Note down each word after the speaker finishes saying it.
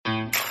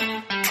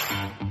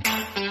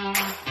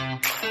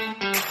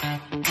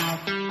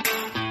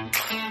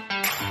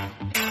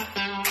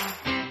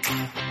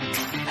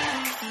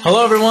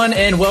Hello, everyone,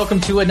 and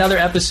welcome to another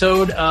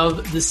episode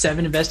of the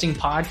Seven Investing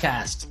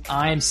Podcast.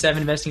 I'm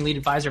Seven Investing Lead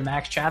Advisor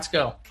Max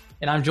Chatsko,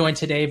 and I'm joined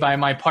today by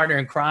my partner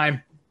in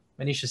crime,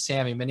 Manisha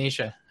Samy.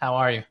 Manisha, how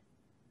are you?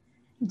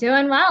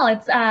 Doing well.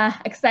 It's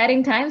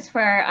exciting times for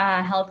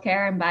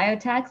healthcare and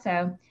biotech.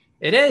 So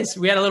it is.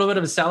 We had a little bit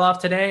of a sell-off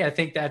today. I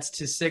think that's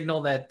to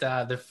signal that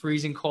the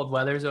freezing cold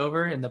weather is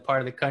over in the part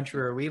of the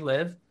country where we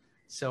live.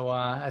 So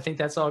I think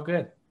that's all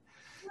good.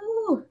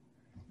 Ooh.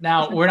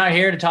 Now, we're not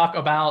here to talk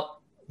about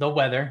the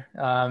weather.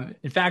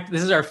 In fact,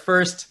 this is our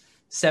first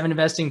Seven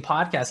Investing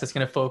podcast that's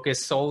going to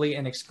focus solely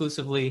and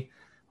exclusively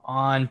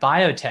on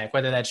biotech,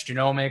 whether that's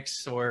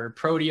genomics or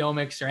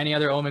proteomics or any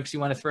other omics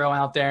you want to throw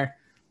out there,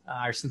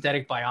 or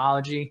synthetic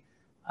biology.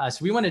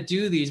 So we want to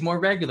do these more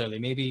regularly,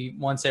 maybe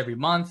once every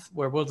month,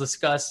 where we'll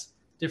discuss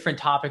different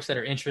topics that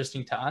are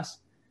interesting to us.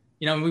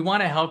 You know, we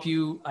want to help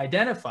you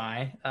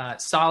identify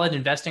solid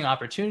investing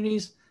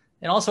opportunities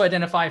and also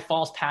identify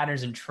false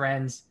patterns and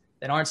trends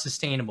that aren't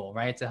sustainable,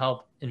 right? To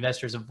help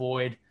investors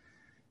avoid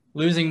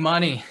losing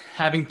money,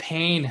 having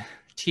pain,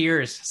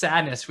 tears,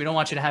 sadness. We don't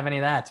want you to have any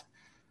of that.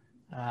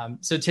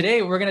 So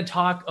today we're going to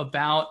talk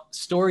about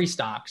story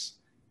stocks.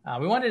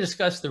 We want to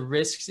discuss the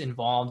risks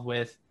involved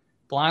with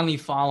blindly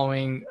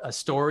following a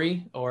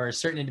story or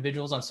certain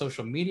individuals on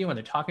social media when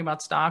they're talking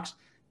about stocks,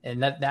 and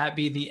let that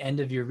be the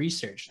end of your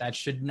research. That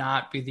should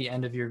not be the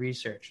end of your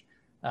research.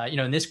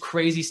 In this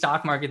crazy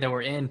stock market that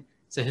we're in,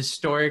 it's a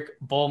historic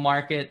bull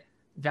market.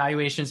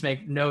 Valuations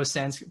make no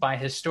sense by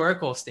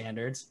historical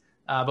standards,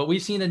 but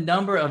we've seen a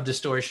number of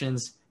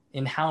distortions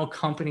in how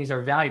companies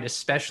are valued,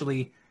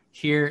 especially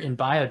here in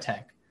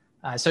biotech.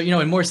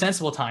 In more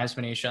sensible times,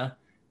 Manisha,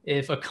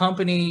 if a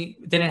company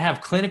didn't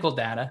have clinical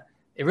data,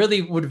 it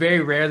really would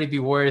very rarely be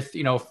worth,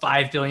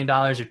 $5 billion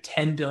or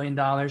 $10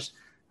 billion.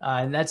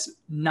 And that's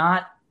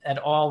not at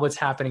all what's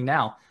happening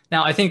now.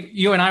 Now, I think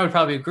you and I would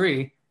probably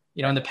agree,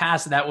 in the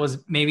past, that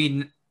was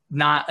maybe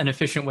not an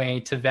efficient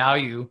way to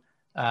value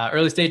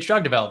early stage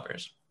drug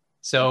developers.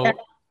 So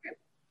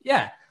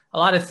yeah, a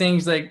lot of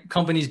things that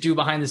companies do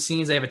behind the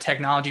scenes, they have a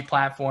technology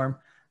platform.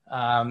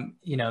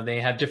 They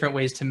have different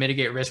ways to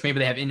mitigate risk. Maybe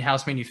they have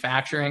in-house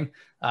manufacturing.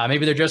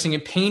 Maybe they're addressing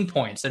pain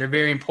points that are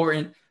very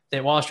important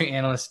that Wall Street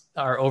analysts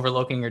are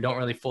overlooking or don't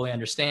really fully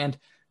understand.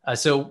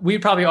 So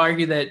we'd probably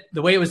argue that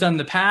the way it was done in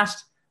the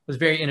past was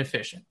very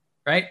inefficient,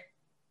 right?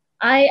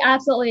 I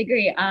absolutely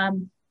agree.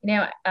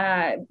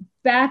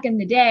 Back in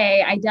the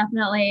day, I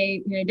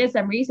definitely did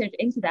some research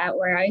into that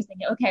where I was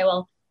thinking, okay,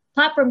 well,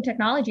 platform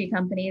technology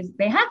companies,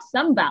 they have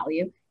some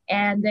value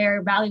and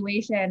their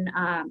valuation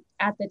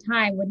at the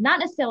time would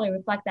not necessarily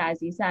reflect that,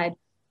 as you said.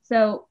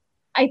 So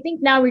I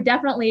think now we're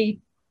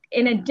definitely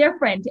in a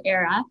different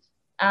era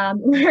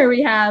where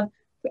we have,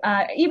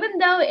 even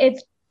though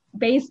it's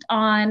based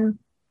on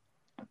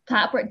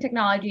platform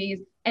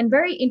technologies and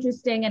very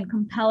interesting and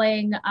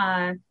compelling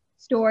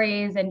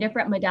stories and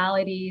different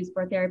modalities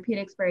for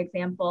therapeutics, for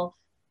example,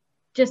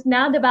 just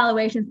now the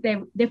valuations,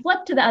 they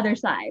flip to the other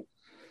side.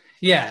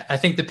 Yeah, I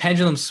think the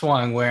pendulum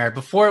swung where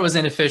before it was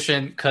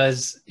inefficient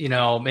because,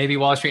 maybe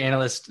Wall Street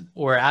analysts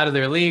were out of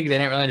their league. They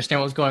didn't really understand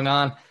what was going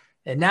on.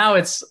 And now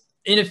it's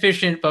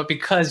inefficient, but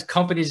because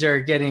companies are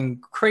getting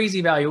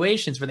crazy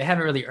valuations where they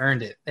haven't really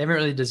earned it. They haven't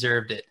really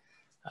deserved it.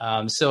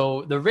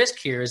 So the risk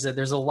here is that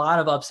there's a lot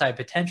of upside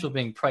potential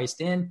being priced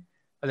in,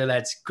 whether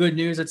that's good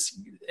news that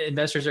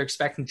investors are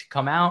expecting to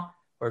come out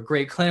or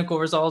great clinical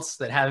results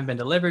that haven't been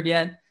delivered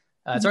yet.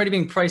 It's already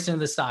being priced into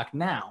the stock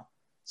now.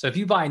 So if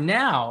you buy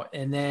now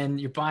and then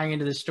you're buying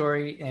into the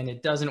story and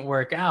it doesn't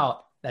work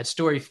out, that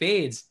story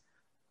fades.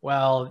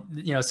 Well,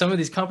 some of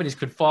these companies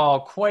could fall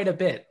quite a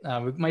bit.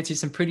 We might see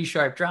some pretty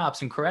sharp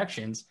drops and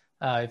corrections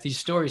if these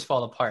stories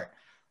fall apart.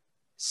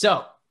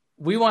 So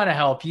we want to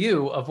help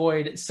you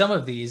avoid some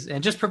of these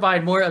and just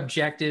provide more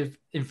objective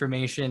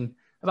information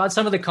about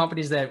some of the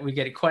companies that we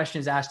get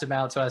questions asked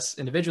about to us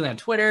individually on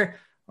Twitter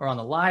or on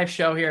the live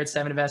show here at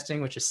Seven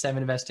Investing, which is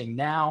Seven Investing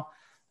Now.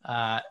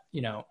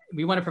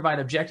 We want to provide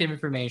objective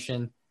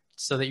information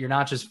so that you're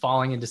not just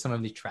falling into some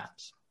of these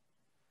traps.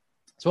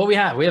 So what we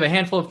have a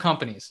handful of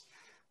companies.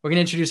 We're going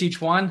to introduce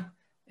each one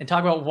and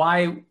talk about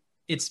why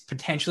it's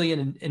potentially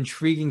an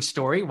intriguing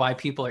story, why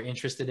people are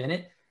interested in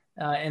it.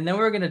 And then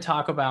we're going to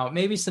talk about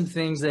maybe some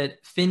things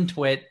that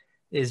FinTwit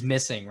is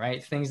missing,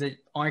 right? Things that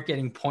aren't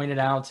getting pointed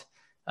out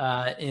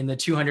in the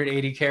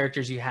 280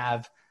 characters you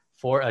have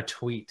for a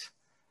tweet.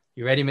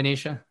 You ready,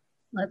 Manisha?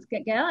 Let's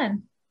get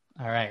going.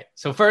 All right.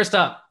 So first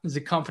up is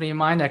a company in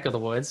my neck of the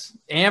woods,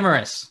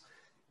 Amyris.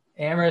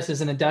 Amyris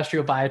is an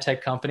industrial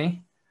biotech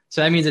company.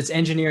 So that means it's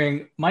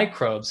engineering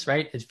microbes,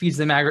 right? It feeds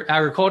them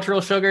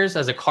agricultural sugars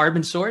as a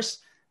carbon source.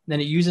 Then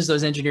it uses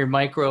those engineered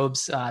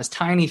microbes as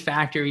tiny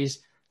factories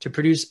to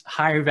produce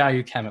higher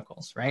value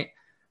chemicals, right?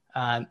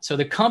 So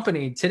the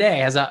company today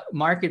has a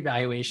market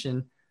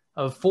valuation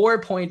of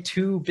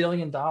 $4.2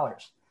 billion,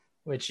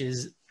 which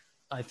is,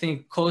 I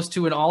think, close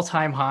to an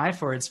all-time high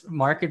for its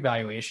market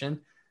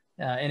valuation.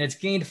 And it's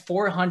gained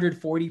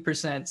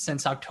 440%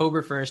 since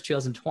October 1st,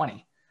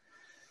 2020.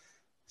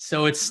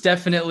 So it's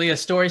definitely a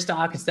story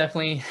stock. It's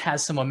definitely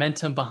has some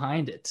momentum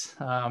behind it.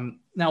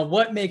 Now,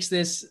 what makes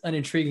this an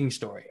intriguing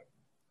story?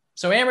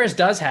 So Amyris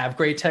does have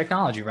great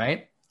technology,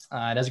 right?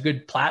 It has a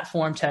good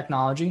platform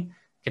technology,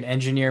 can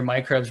engineer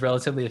microbes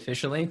relatively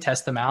efficiently,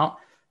 test them out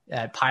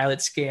at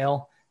pilot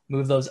scale,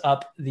 move those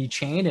up the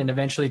chain, and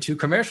eventually to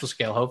commercial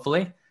scale,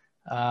 hopefully.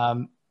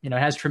 It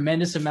has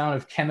tremendous amount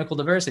of chemical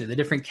diversity, the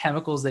different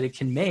chemicals that it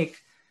can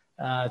make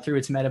through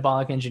its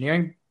metabolic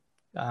engineering,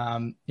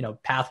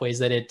 pathways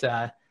that it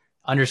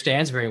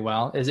understands very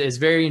well is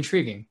very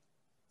intriguing.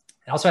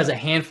 It also has a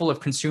handful of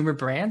consumer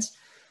brands.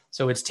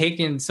 So it's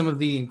taken some of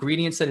the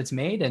ingredients that it's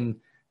made, and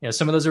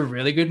some of those are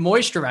really good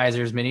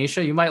moisturizers.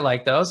 Manisha, you might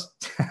like those.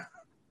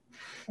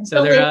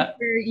 So they're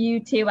for you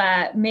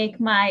to make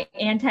my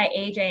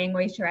anti-aging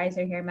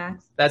moisturizer here,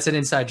 Max. That's an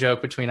inside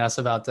joke between us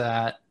about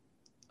a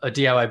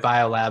DIY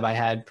biolab I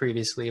had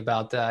previously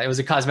about it was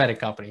a cosmetic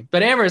company.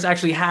 But Amyris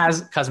actually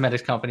has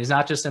cosmetics companies,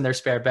 not just in their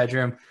spare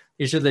bedroom.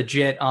 These are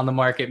legit on the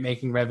market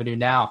making revenue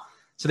now.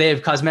 So they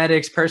have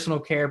cosmetics, personal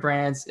care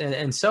brands,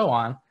 and so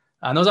on.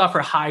 And those offer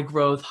high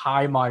growth,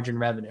 high margin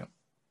revenue.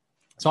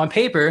 So on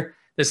paper,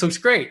 this looks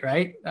great,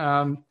 right?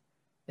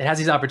 It has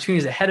these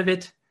opportunities ahead of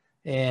it,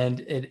 and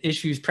it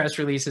issues press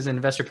releases and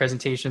investor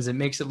presentations. It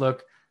makes it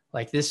look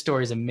like this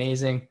story is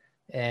amazing,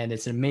 and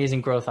it's an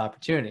amazing growth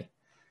opportunity.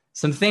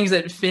 Some things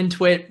that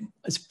FinTwit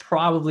is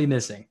probably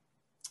missing.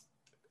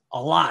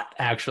 A lot,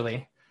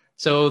 actually.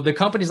 So the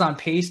company's on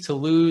pace to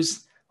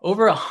lose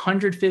over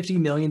 $150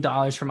 million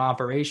from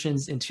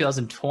operations in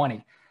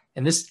 2020.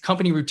 And this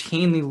company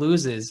routinely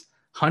loses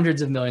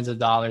hundreds of millions of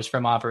dollars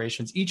from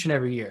operations each and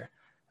every year.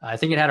 I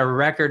think it had a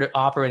record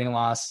operating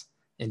loss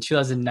in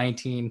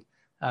 2019,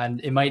 and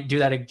it might do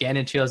that again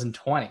in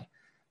 2020.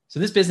 So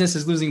this business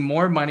is losing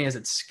more money as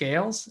it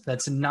scales.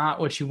 That's not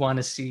what you want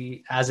to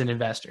see as an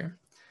investor.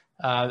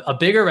 A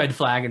bigger red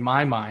flag in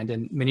my mind,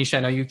 and Manisha,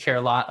 I know you care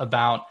a lot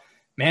about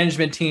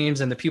management teams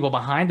and the people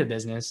behind the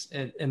business,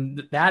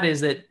 and that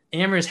is that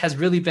Amyris has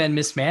really been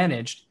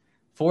mismanaged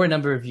for a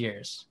number of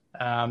years.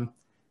 The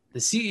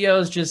CEO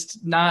is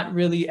just not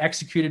really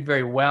executed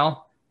very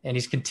well, and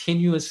he's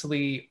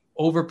continuously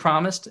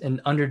overpromised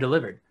and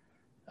underdelivered.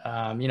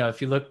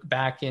 If you look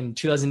back in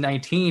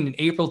 2019, in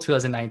April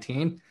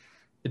 2019,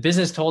 the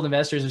business told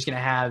investors it was going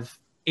to have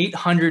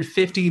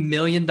 $850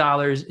 million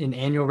in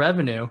annual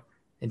revenue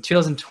in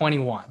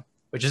 2021,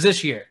 which is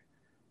this year.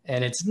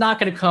 And it's not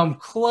going to come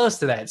close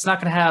to that. It's not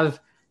going to have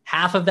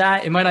half of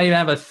that. It might not even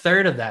have a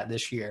third of that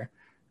this year.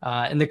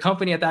 And the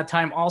company at that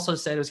time also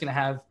said it was going to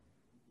have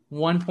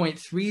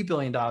 $1.3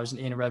 billion in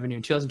annual revenue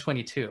in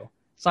 2022.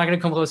 It's not going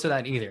to come close to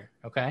that either.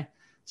 Okay.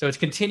 So it's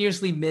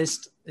continuously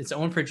missed its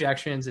own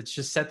projections. It's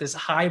just set this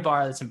high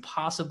bar that's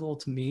impossible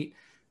to meet.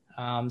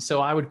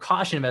 So I would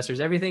caution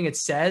investors, everything it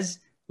says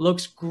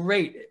looks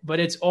great, but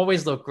it's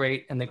always looked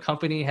great. And the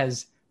company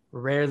has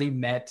rarely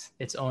met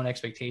its own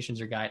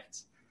expectations or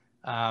guidance.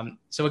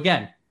 So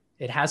again,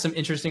 it has some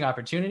interesting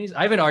opportunities.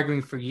 I've been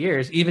arguing for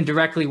years, even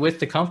directly with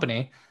the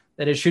company,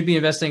 that it should be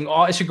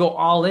it should go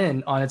all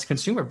in on its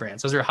consumer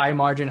brands. Those are high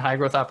margin, high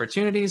growth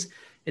opportunities.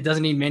 It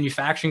doesn't need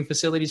manufacturing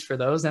facilities for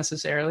those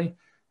necessarily.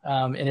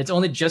 And it's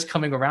only just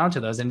coming around to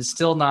those, and it's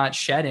still not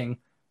shedding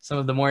some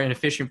of the more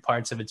inefficient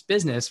parts of its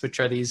business, which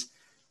are these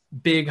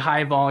big,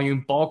 high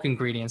volume bulk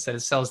ingredients that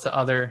it sells to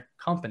other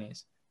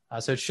companies.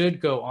 So it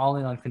should go all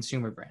in on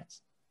consumer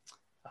brands.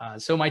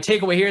 So my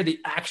takeaway here, the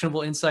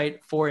actionable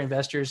insight for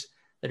investors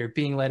that are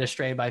being led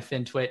astray by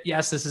FinTwit.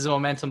 Yes, this is a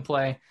momentum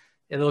play.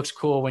 It looks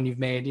cool when you've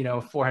made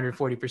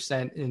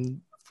 440%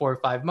 in 4 or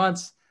 5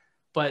 months.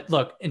 But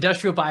look,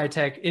 industrial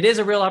biotech, it is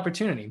a real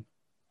opportunity.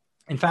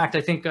 In fact,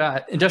 I think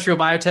industrial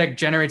biotech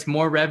generates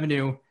more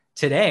revenue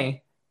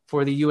today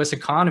for the U.S.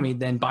 economy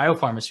than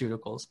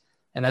biopharmaceuticals.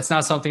 And that's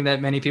not something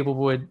that many people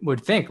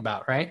would think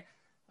about, right?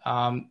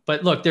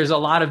 But look, there's a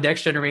lot of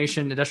next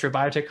generation industrial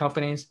biotech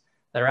companies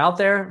that are out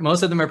there.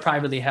 Most of them are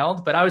privately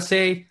held, but I would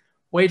say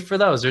wait for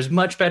those. There's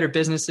much better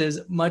businesses,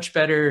 much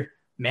better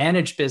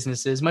managed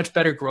businesses, much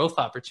better growth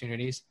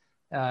opportunities.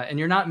 And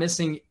you're not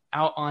missing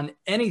out on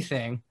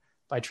anything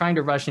by trying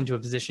to rush into a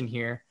position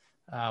here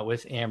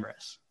with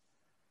Amyris.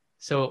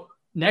 So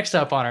next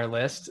up on our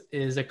list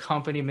is a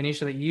company,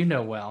 Manisha, that you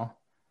know well,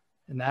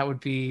 and that would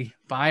be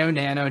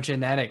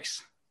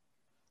Bionanogenetics.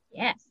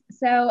 Yes.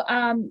 So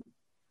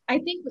I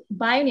think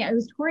it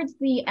was towards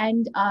the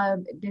end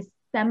of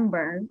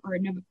December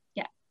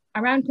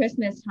around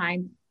Christmas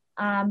time.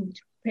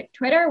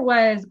 Twitter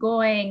was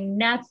going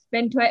nuts.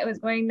 FinTwit was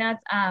going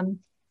nuts,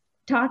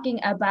 talking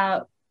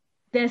about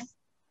this.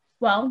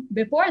 Well,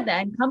 before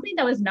then, company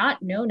that was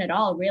not known at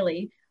all,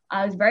 really.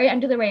 It was very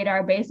under the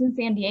radar, based in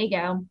San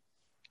Diego.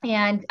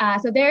 And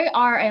so they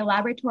are a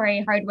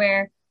laboratory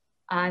hardware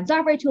and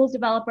software tools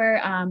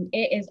developer.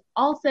 It is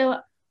also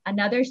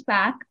another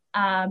SPAC,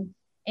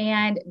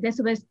 and this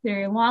was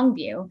through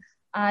Longview.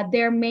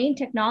 Their main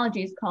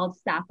technology is called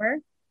Sapper,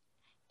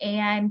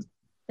 and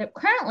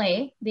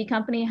currently the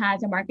company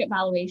has a market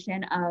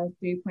valuation of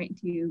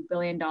 $3.2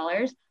 billion.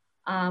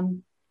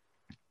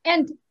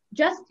 And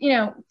just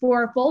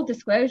for full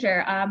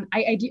disclosure,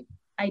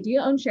 I I do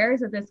own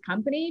shares of this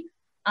company.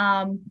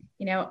 I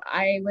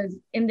was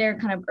in there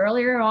kind of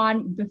earlier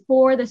on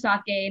before the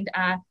stock gained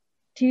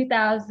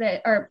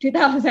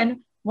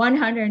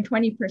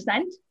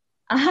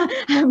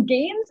 2,120%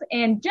 gains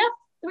in just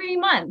 3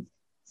 months.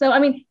 So, I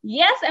mean,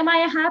 yes, am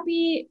I a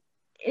happy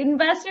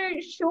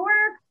investor?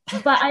 Sure.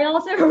 But I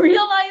also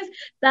realize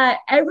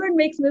that everyone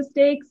makes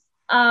mistakes.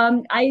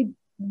 I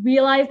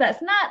realize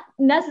that's not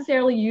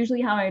necessarily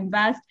usually how I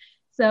invest.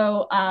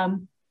 So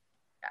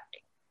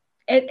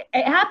it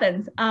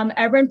happens.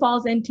 Everyone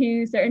falls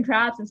into certain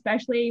traps,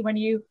 especially when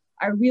you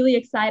are really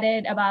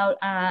excited about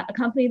a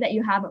company that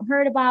you haven't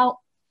heard about.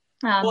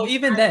 Well,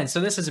 even then, so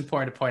this is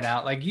important to point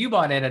out, like you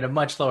bought in at a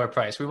much lower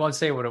price. We won't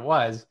say what it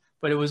was,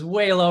 but it was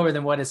way lower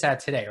than what it's at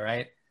today,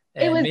 right?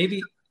 And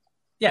maybe,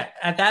 yeah,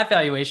 at that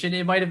valuation,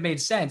 it might have made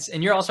sense.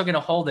 And you're also going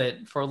to hold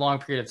it for a long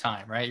period of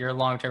time, right? You're a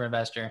long-term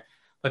investor.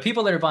 But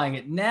people that are buying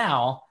it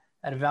now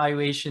at a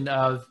valuation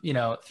of,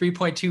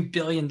 $3.2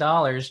 billion,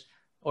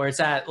 or it's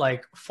at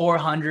like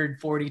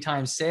 440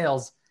 times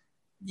sales,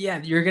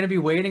 yeah, you're going to be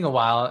waiting a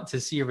while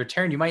to see a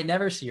return. You might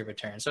never see a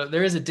return. So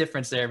there is a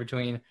difference there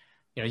between,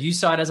 you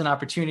saw it as an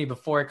opportunity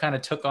before it kind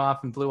of took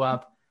off and blew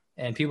up,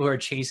 and people who are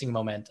chasing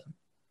momentum.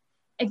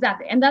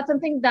 Exactly. And that's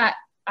something that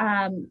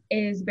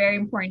is very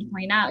important to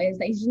point out, is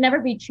that you should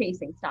never be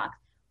chasing stocks.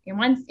 And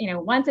once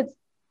it's,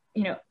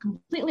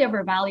 completely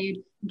overvalued,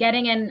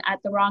 getting in at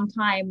the wrong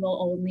time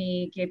will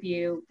only give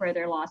you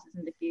further losses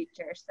in the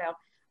future. So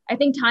I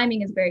think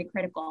timing is very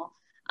critical.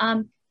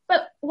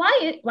 But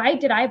why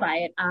did I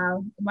buy it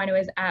when it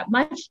was at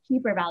much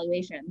cheaper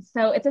valuations?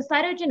 So it's a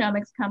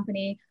cytogenomics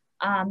company,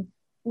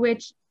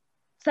 which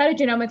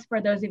cytogenomics, for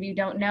those of you who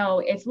don't know,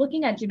 it's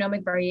looking at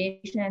genomic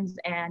variations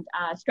and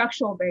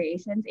structural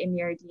variations in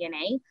your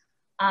DNA.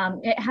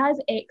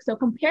 So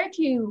compared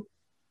to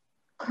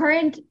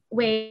current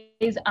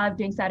ways of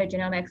doing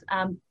cytogenomics,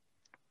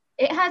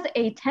 it has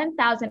a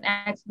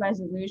 10,000x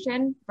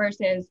resolution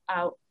versus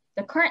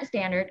the current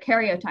standard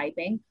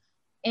karyotyping.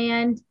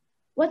 And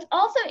what's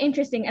also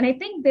interesting, and I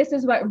think this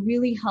is what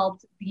really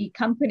helped the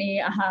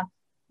company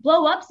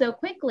blow up so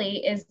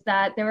quickly, is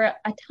that there were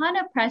a ton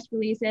of press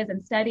releases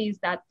and studies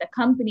that the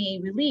company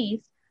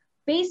released,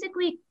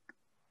 basically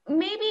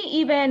maybe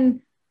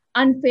even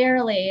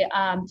unfairly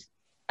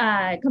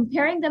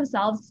comparing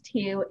themselves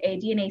to a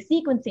DNA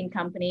sequencing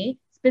company,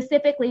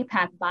 specifically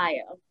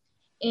PacBio.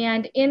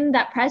 And in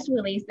that press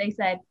release, they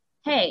said,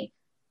 hey,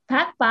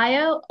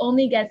 PacBio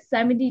only gets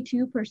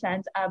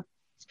 72% of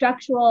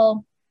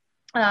structural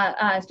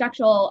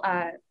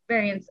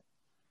variants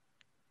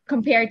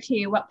compared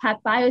to what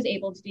PacBio is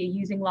able to do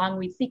using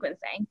long-read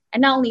sequencing.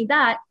 And not only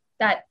that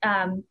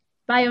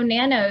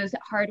Bionano's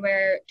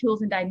hardware,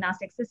 tools, and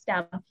diagnostic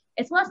system,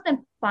 it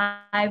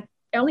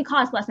only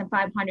costs less than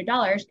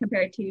 $500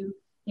 compared to,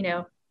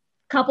 a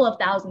couple of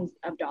thousands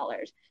of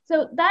dollars.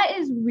 So that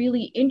is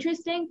really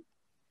interesting.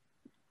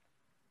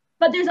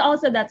 But there's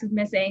also that's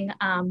missing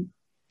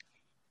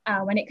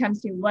when it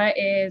comes to what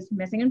is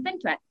missing in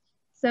FinTwit.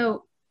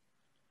 So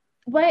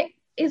what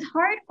is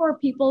hard for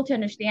people to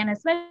understand,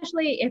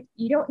 especially if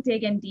you don't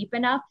dig in deep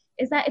enough,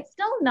 is that it's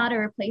still not a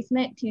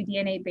replacement to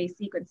DNA-based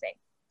sequencing.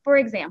 For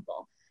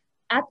example,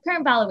 at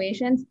current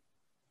valuations,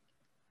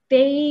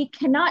 they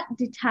cannot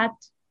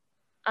detect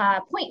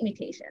point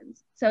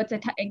mutations. So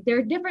there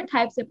are different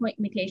types of point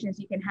mutations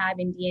you can have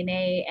in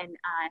DNA,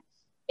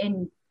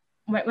 and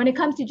when it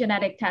comes to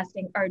genetic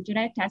testing,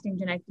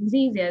 genetic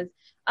diseases,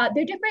 there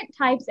are different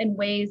types and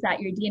ways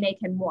that your DNA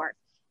can morph.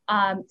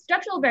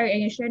 Structural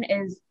variation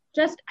is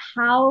just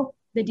how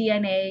the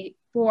DNA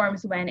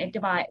forms when it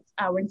divides,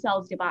 when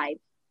cells divide.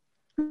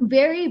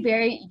 Very,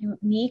 very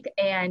unique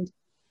and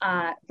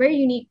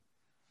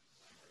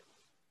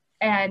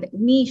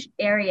niche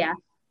area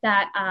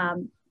that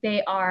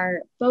they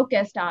are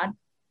focused on.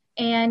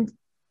 And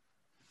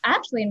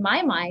actually, in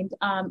my mind,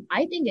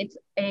 I think it's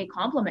a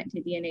complement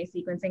to DNA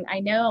sequencing.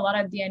 I know a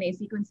lot of DNA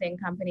sequencing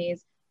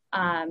companies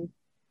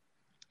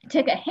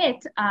took a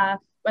hit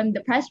when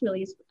the press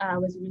release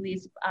was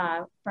released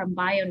from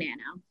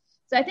Bionano.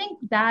 So I think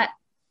that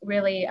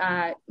really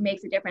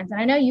makes a difference. And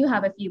I know you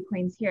have a few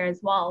points here as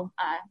well,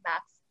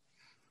 Max.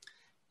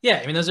 Yeah,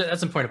 I mean,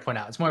 that's important to point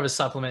out. It's more of a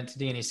supplement to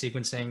DNA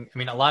sequencing. I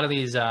mean, a lot of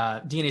these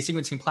DNA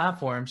sequencing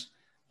platforms,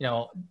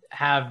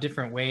 have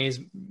different ways,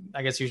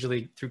 I guess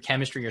usually through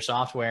chemistry or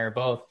software,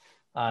 both,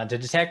 to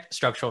detect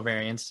structural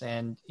variants.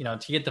 And, to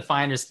get the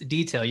finest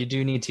detail, you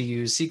do need to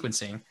use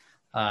sequencing.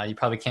 You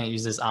probably can't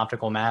use this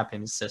optical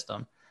mapping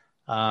system.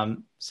 So,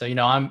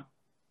 I'm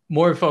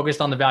more focused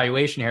on the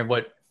valuation here,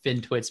 what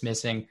FinTwit's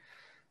missing.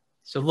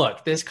 So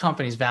look, this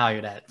company's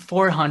valued at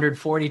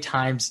 440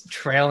 times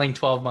trailing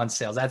 12-month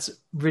sales. That's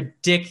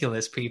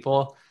ridiculous,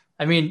 people.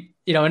 I mean,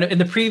 in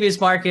the previous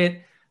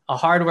market, a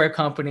hardware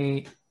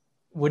company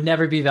would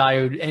never be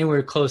valued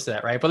anywhere close to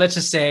that, right? But let's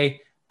just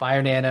say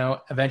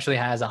Bionano eventually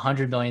has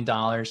 $100 million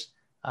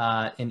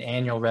in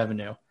annual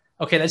revenue.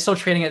 Okay, that's still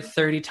trading at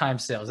 30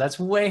 times sales. That's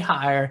way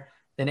higher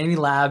than any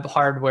lab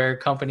hardware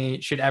company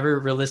should ever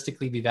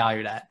realistically be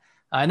valued at.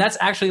 And that's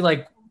actually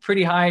like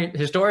pretty high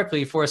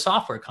historically for a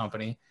software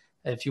company.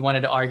 if you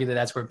wanted to argue that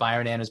that's where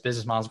Bionano's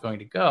business model is going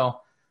to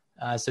go.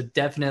 So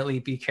definitely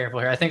be careful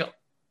here. I think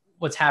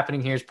what's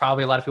happening here is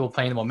probably a lot of people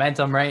playing the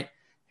momentum, right?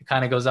 It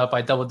kind of goes up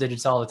by double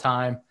digits all the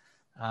time.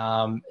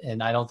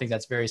 And I don't think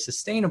that's very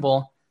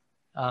sustainable.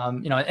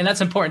 And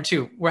that's important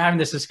too. We're having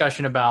this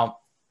discussion about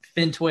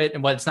FinTwit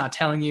and what it's not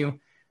telling you.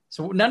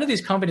 So none of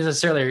these companies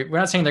necessarily, we're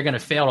not saying they're going to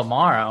fail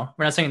tomorrow.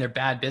 We're not saying they're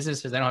bad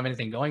businesses. They don't have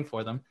anything going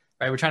for them,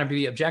 right? We're trying to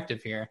be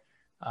objective here.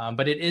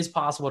 But it is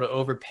possible to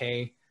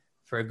overpay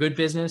for a good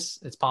business.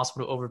 It's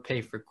possible to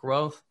overpay for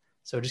growth.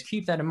 So just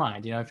keep that in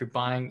mind. If you're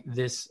buying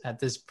this at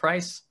this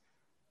price,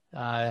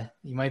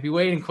 you might be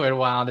waiting quite a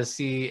while to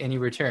see any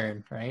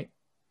return, right?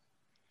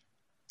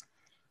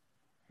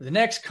 The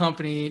next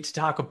company to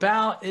talk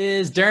about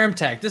is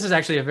DermTech. This is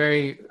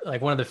actually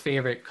one of the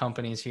favorite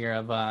companies here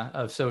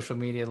of social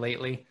media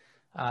lately.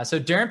 So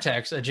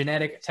DermTech's a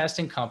genetic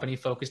testing company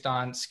focused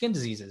on skin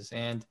diseases,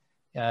 and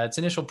its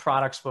initial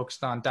products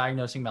focused on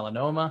diagnosing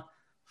melanoma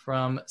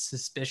from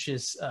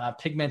suspicious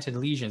pigmented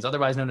lesions,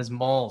 otherwise known as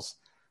moles.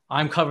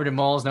 I'm covered in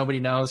moles.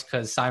 Nobody knows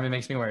because Simon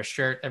makes me wear a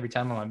shirt every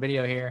time I'm on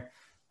video here.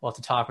 We'll have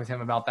to talk with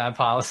him about that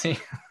policy.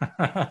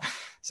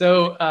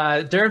 So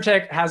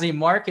DermTech has a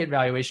market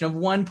valuation of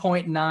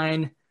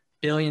 $1.9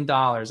 billion.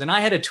 And I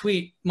had a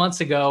tweet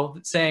months ago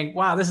saying,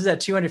 wow, this is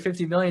at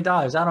 $250 million.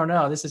 I don't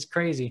know. This is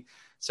crazy.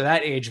 So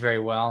that aged very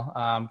well.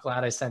 I'm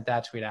glad I sent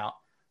that tweet out.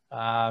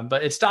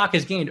 But its stock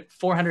has gained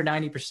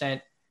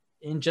 490%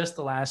 in just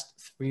the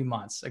last 3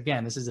 months.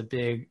 Again, this is a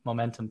big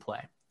momentum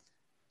play.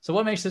 So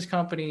what makes this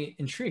company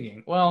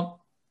intriguing?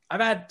 Well,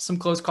 I've had some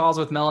close calls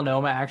with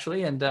melanoma,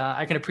 actually, and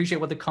I can appreciate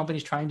what the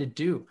company's trying to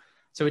do.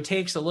 So it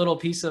takes a little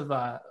piece of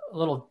a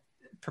little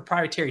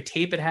proprietary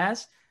tape it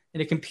has,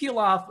 and it can peel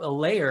off a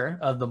layer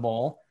of the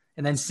mole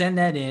and then send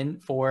that in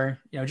for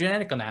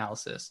genetic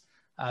analysis.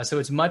 So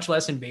it's much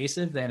less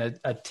invasive than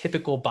a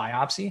typical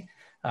biopsy.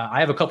 I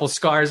have a couple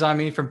scars on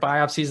me from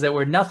biopsies that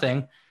were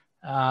nothing,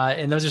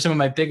 and those are some of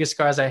my biggest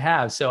scars I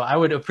have. So I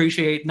would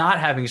appreciate not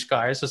having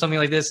scars. So something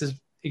like this is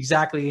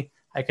exactly,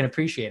 I can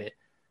appreciate it.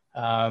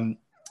 And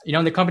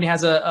the company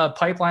has a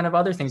pipeline of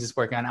other things it's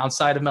working on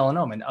outside of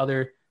melanoma and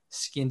other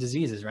skin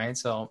diseases, right?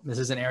 So this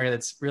is an area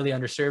that's really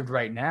underserved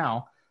right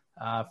now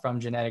from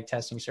genetic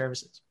testing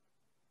services.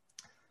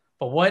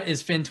 But what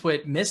is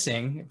FinTwit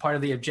missing? Part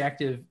of the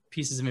objective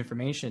pieces of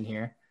information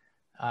here.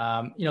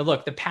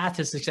 Look, the path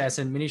to success,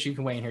 and Manish, you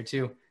can weigh in here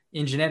too.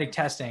 In genetic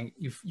testing,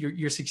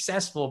 you're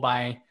successful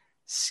by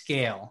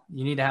scale.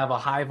 You need to have a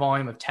high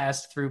volume of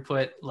test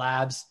throughput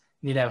labs.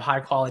 You need to have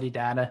high quality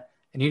data,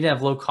 and you need to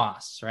have low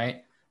costs,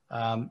 right?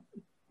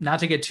 Not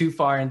to get too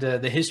far into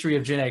the history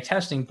of genetic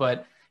testing,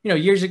 but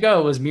years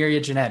ago it was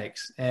Myriad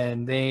Genetics,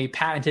 and they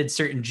patented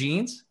certain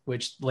genes,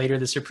 which later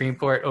the Supreme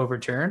Court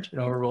overturned and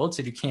overruled,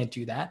 said you can't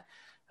do that.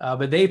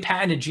 But they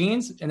patented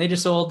genes, and they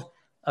just sold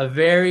a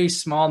very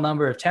small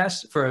number of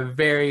tests for a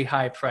very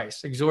high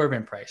price,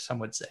 exorbitant price, some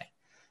would say.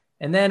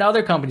 And then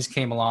other companies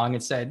came along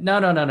and said, no.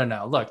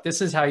 Look,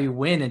 this is how you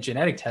win in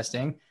genetic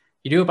testing.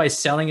 You do it by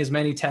selling as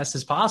many tests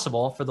as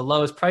possible for the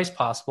lowest price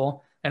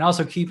possible, and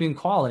also keeping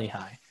quality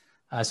high.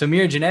 So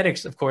Myriad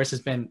Genetics, of course, has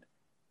been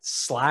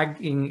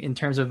lagging in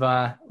terms of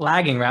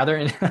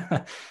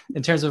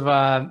in terms of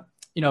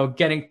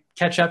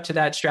catch up to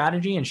that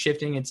strategy and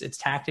shifting its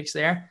tactics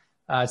there.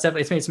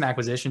 It's made some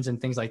acquisitions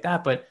and things like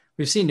that, but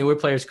we've seen newer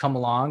players come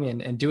along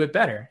and do it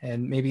better,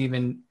 and maybe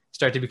even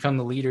start to become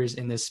the leaders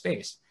in this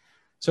space.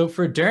 So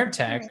for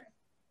DermTech,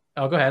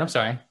 oh, go ahead. I'm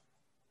sorry.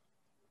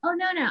 Oh,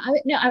 no.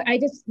 I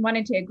just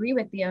wanted to agree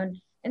with you.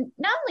 And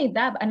not only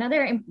that, but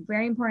another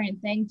very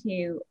important thing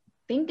to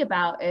think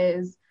about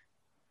is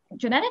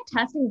genetic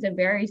testing is a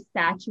very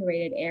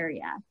saturated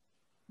area.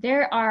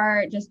 There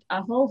are just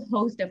a whole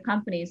host of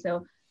companies.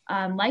 So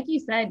like you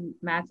said,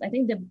 Max, I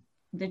think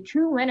the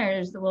true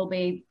winners will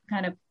be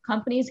kind of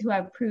companies who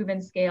have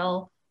proven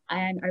scale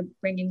and are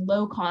bringing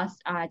low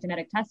cost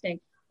genetic testing.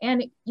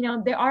 And,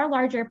 there are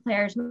larger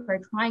players who are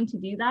trying to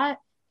do that.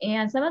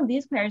 And some of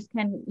these players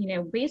can,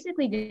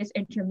 basically just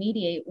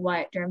intermediate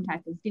what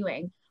DermTech is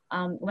doing.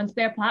 Once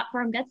their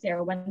platform gets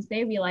there, once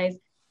they realize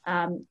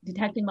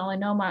detecting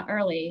melanoma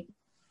early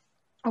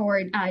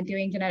or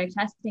doing genetic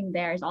testing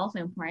there is also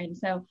important.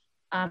 So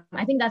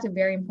I think that's a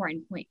very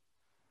important point.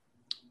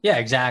 Yeah,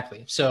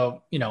 exactly.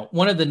 So,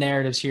 one of the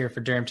narratives here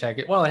for DermTech,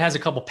 it has a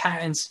couple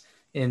patents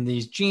in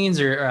these genes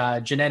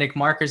or genetic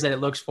markers that it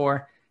looks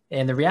for.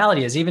 And the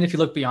reality is, even if you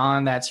look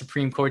beyond that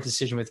Supreme Court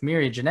decision with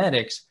Myriad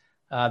Genetics,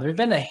 there have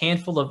been a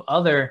handful of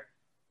other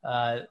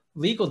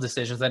legal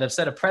decisions that have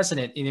set a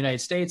precedent in the United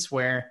States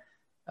where,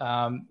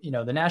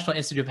 the National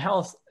Institute of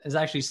Health has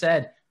actually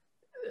said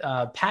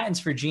patents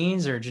for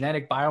genes or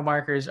genetic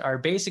biomarkers are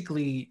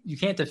basically, you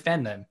can't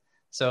defend them.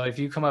 So if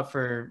you come up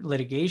for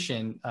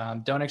litigation,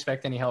 don't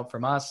expect any help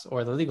from us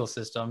or the legal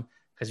system,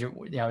 because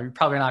you're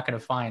probably not going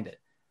to find it.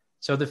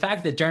 So the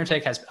fact that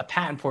DermTech has a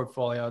patent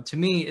portfolio, to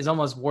me, is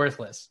almost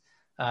worthless.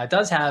 It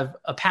does have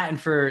a patent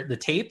for the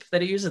tape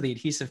that it uses, the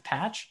adhesive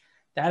patch.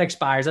 That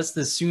expires. That's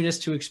the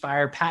soonest to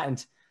expire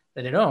patent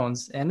that it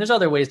owns. And there's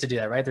other ways to do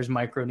that, right? There's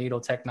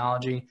microneedle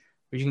technology.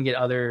 where you can get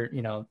other,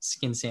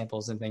 skin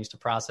samples and things to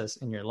process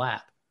in your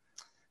lab.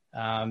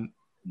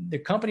 The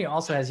company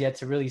also has yet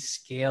to really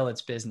scale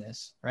its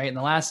business, right? In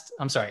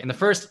the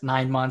first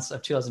 9 months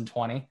of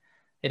 2020,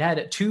 it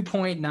had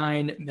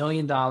 $2.9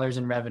 million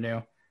in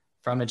revenue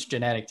from its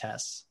genetic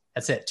tests.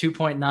 That's it,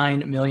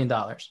 $2.9 million.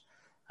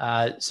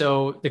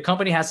 So the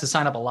company has to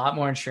sign up a lot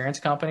more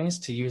insurance companies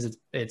to use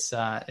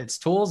its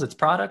tools, its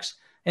products,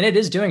 and it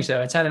is doing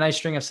so. It's had a nice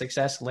string of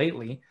success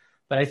lately,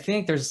 but I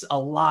think there's a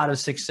lot of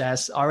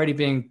success already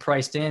being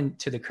priced in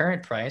to the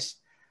current price.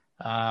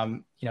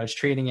 It's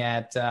trading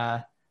at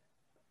a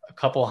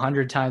couple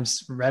 100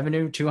 times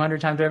revenue, 200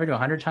 times revenue,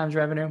 100 times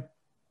revenue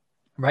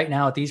right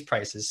now at these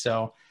prices.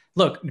 So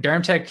look,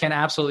 DermTech can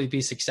absolutely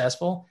be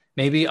successful.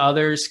 Maybe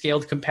other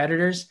scaled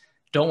competitors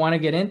don't want to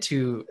get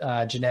into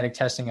genetic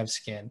testing of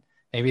skin.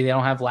 Maybe they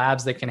don't have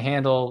labs that can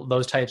handle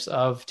those types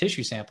of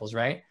tissue samples,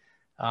 right?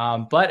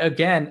 But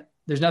again,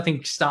 there's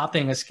nothing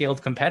stopping a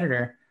scaled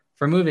competitor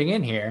from moving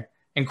in here.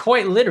 And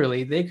quite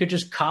literally, they could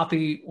just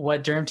copy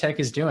what DermTech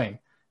is doing.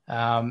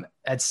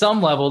 At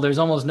some level, there's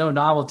almost no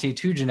novelty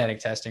to genetic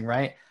testing,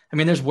 right? I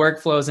mean, there's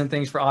workflows and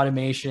things for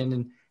automation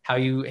and how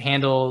you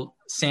handle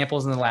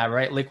samples in the lab,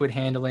 right? Liquid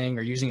handling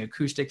or using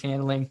acoustic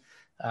handling.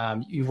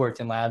 You've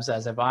worked in labs,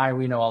 as have I.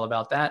 We know all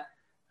about that.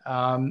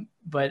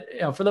 But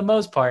for the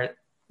most part,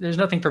 there's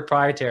nothing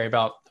proprietary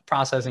about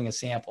processing a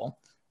sample.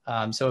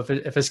 So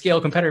if a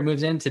scale competitor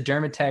moves into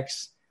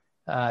DermTech's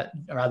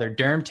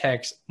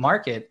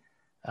market,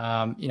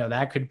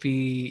 that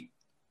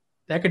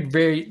could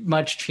very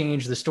much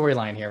change the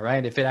storyline here,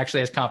 right? If it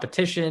actually has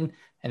competition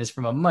and is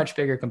from a much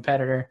bigger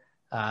competitor,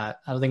 I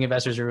don't think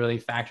investors are really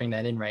factoring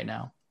that in right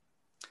now.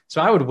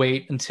 So I would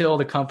wait until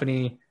the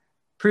company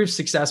proves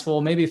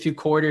successful, maybe a few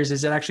quarters.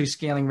 Is it actually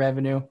scaling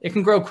revenue? It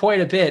can grow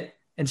quite a bit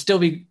and still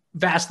be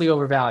vastly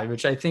overvalued,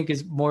 which I think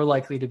is more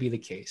likely to be the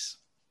case.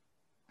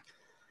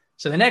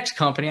 So the next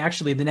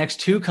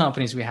two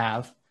companies we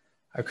have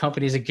are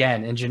companies,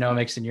 again, in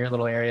genomics in your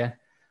little area.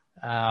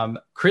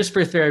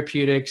 CRISPR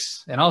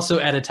Therapeutics and also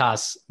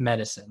Editas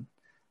Medicine.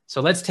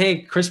 So let's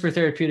take CRISPR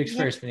Therapeutics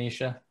first,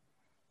 Venetia.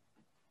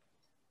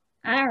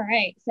 All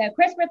right. So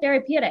CRISPR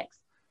Therapeutics,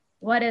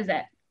 what is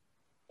it?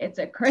 It's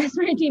a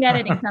CRISPR gene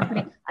editing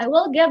company. I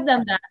will give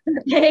them that.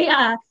 They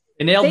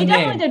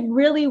definitely did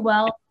really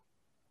well.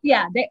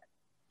 Yeah,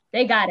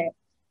 they got it.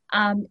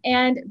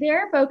 And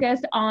they're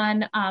focused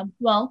on,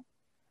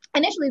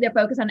 initially they're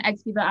focused on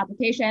ex vivo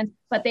applications,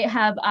 but they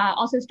have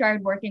also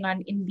started working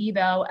on in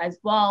vivo as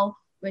well,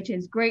 which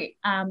is great.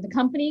 The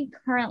company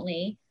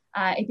currently,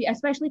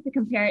 especially if you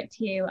compare it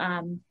to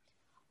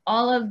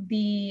all of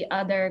the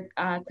other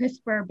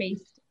CRISPR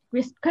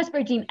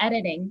gene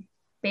editing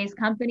based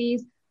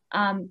companies,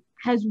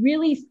 has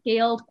really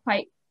scaled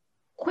quite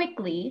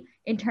quickly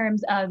in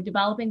terms of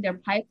developing their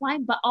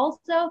pipeline, but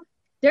also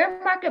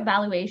their market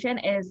valuation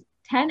is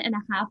 $10.5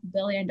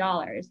 billion.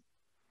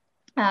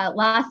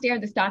 Last year,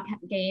 the stock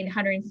gained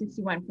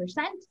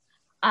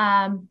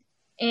 161%.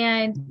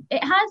 And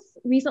it has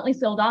recently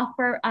sold off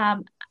for, a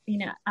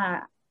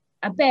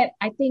bit,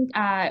 I think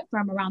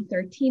from around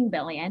 13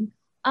 billion.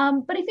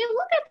 But if you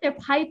look at their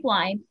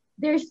pipeline,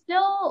 there's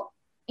still,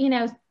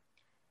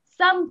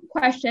 some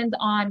questions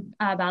on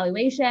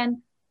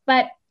valuation.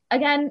 But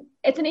again,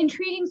 it's an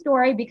intriguing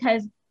story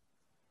because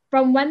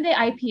from when they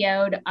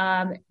IPO'd,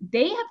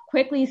 they have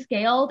quickly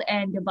scaled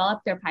and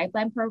developed their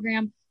pipeline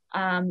program.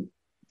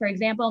 For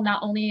example,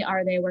 not only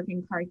are they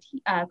working CAR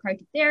T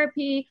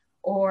therapy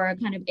or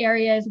kind of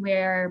areas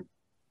where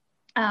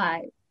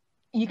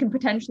you can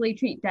potentially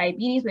treat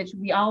diabetes, which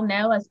we all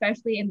know,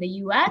 especially in the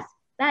US,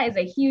 that is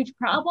a huge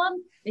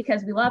problem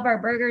because we love our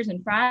burgers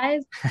and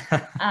fries.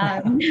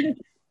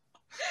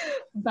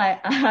 But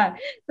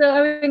so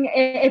I mean,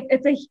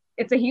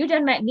 it's a huge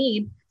unmet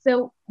need.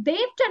 So they've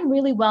done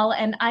really well,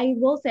 and I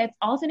will say it's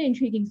also an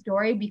intriguing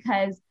story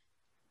because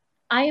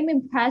I am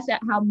impressed at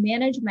how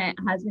management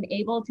has been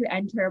able to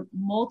enter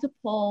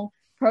multiple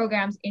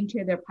programs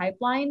into their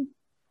pipeline.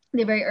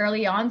 They very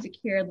early on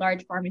secured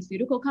large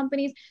pharmaceutical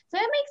companies, so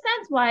it makes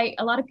sense why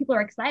a lot of people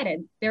are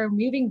excited. They are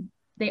moving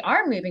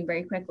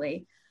very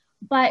quickly.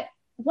 But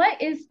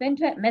what is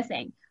FinTwit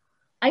missing?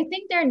 I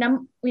think they're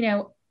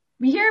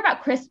we hear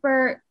about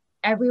CRISPR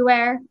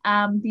everywhere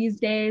these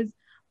days.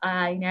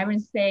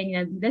 Everyone's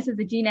saying, this is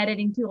the gene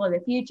editing tool of the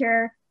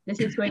future.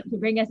 This is going to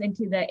bring us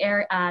into the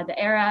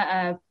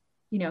era of,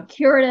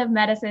 curative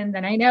medicines.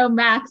 And I know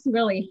Max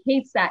really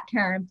hates that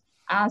term,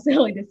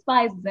 absolutely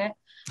despises it.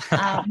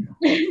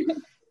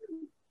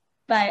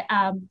 But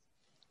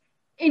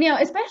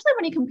especially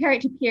when you compare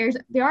it to peers,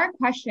 there are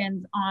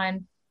questions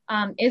on,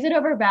 is it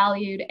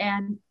overvalued?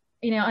 And,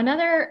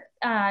 another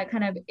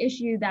kind of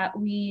issue that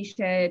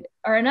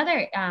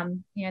another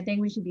thing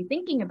we should be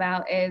thinking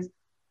about is,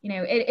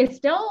 it's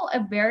still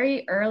a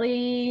very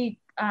early,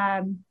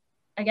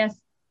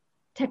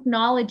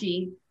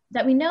 technology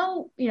that we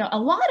know, a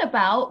lot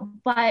about,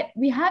 but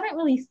we haven't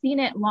really seen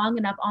it long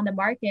enough on the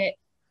market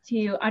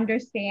to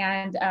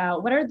understand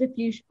what are the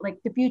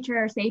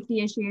future safety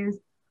issues.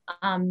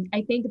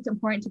 I think it's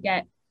important to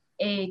get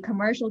a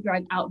commercial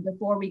drug out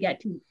before we get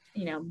to,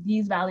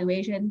 these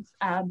valuations.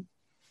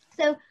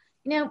 So,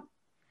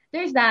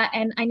 there's that.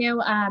 And I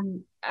know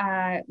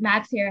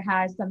Max here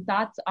has some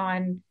thoughts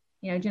on,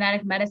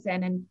 genetic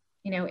medicine and,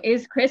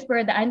 is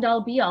CRISPR the end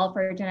all be all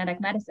for genetic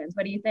medicines?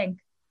 What do you think?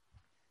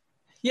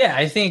 Yeah,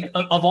 I think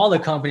of all the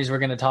companies we're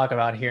going to talk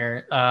about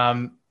here,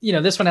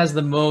 this one has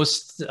the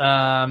most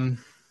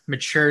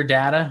mature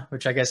data,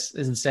 which I guess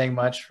isn't saying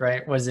much,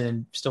 right? Was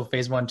in still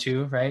phase 1,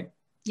 2, right?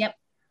 Yep.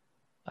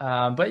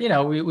 But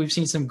we've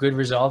seen some good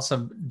results,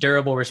 some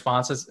durable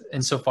responses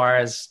insofar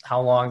as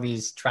how long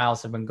these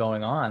trials have been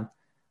going on.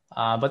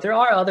 But there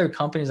are other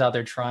companies out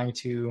there trying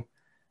to,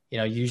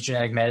 use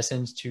genetic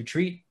medicines to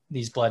treat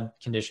these blood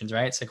conditions,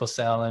 right? Sickle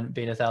cell and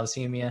beta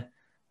thalassemia.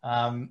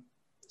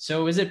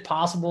 So is it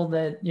possible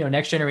that,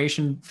 next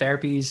generation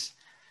therapies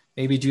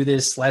maybe do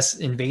this less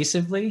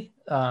invasively?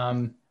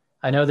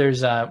 I know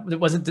it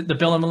wasn't the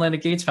Bill and Melinda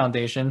Gates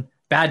Foundation,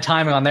 bad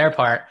timing on their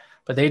part,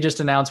 but they just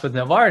announced with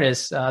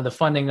Novartis the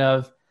funding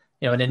of,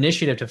 an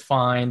initiative to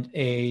find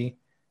a,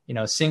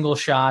 single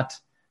shot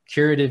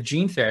curative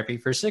gene therapy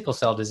for sickle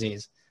cell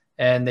disease.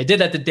 And they did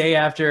that the day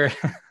after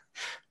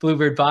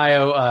Bluebird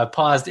Bio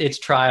paused its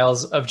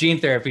trials of gene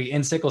therapy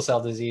in sickle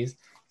cell disease.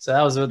 So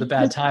that was what the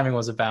bad timing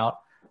was about.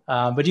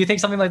 But do you think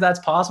something like that's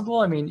possible?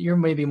 I mean, you're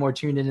maybe more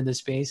tuned into this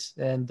space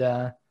and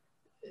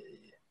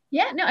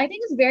yeah, no, I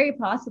think it's very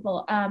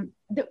possible.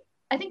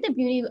 I think the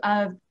beauty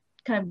of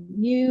kind of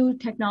new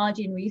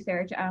technology and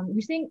research, I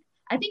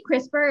think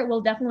CRISPR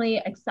will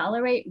definitely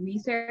accelerate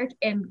research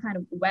in kind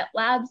of wet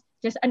labs,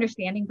 just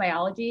understanding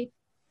biology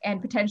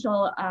and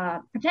potentially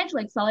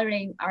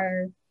accelerating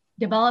our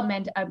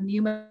development of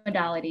new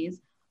modalities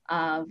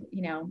of,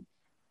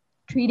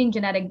 treating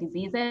genetic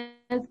diseases.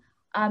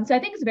 So I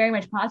think it's very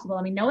much possible.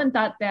 I mean, no one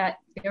thought that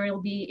there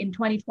will be in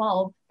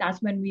 2012,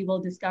 that's when we will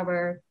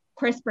discover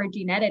CRISPR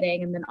gene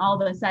editing. And then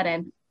all of a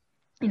sudden,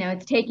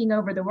 it's taking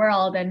over the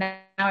world and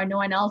now no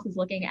one else is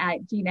looking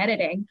at gene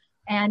editing.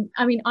 And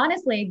I mean,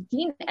 honestly,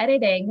 gene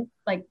editing,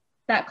 like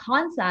that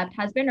concept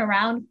has been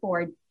around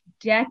for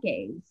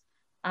decades.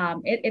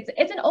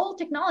 It's an old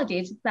technology.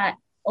 It's just that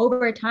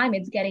over time,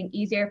 it's getting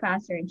easier,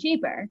 faster, and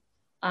cheaper.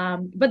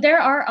 But there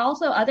are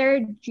also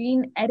other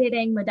gene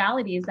editing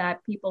modalities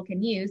that people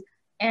can use.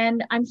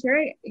 And I'm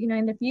sure,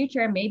 in the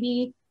future,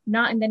 maybe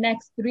not in the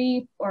next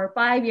 3 or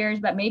 5 years,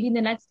 but maybe in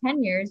the next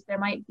 10 years, there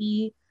might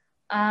be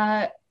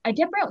a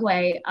different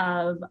way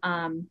of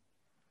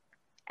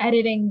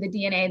editing the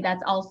DNA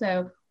that's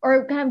also,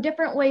 or kind of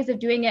different ways of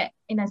doing it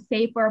in a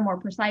safer, more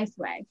precise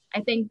way. I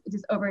think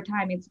just over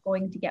time, it's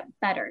going to get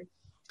better.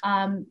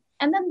 And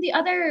then the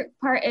other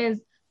part is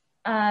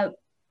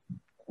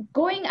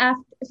going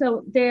after,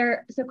 so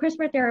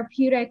CRISPR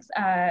Therapeutics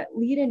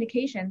lead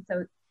indication,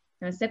 so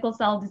sickle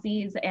cell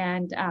disease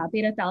and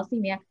beta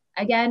thalassemia,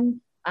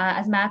 again,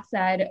 as Max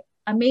said,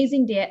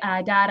 amazing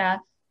data,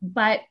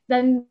 but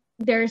then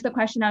there's the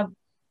question of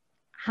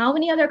how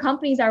many other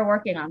companies are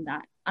working on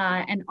that?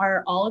 And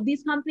are all of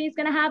these companies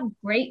going to have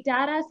great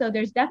data? So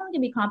there's definitely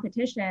going to be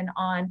competition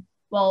on,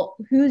 well,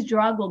 whose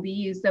drug will be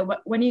used. So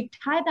when you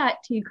tie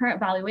that to current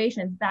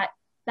valuations, that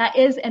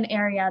is an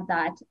area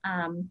that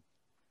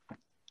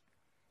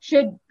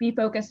should be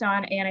focused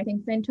on. And I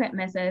think FinTwit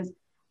misses.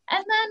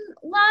 And then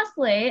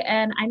lastly,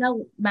 and I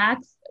know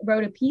Max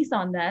wrote a piece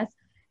on this,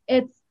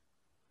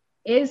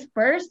 is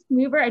first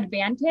mover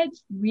advantage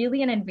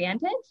really an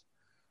advantage?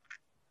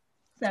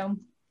 So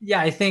yeah,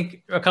 I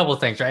think a couple of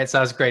things, right? So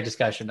that was a great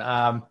discussion.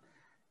 I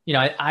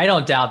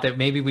don't doubt that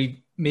maybe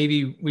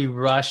we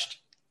rushed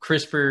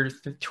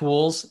CRISPR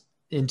tools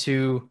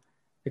into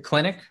the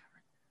clinic.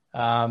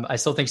 I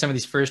still think some of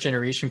these first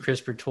generation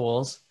CRISPR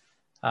tools,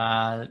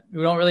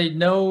 we don't really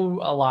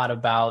know a lot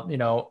about,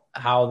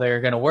 how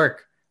they're going to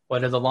work.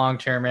 What are the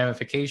long-term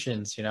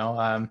ramifications?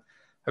 Are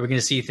we going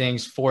to see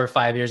things 4 or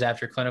 5 years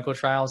after clinical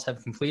trials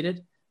have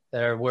completed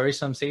that are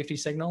worrisome safety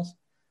signals?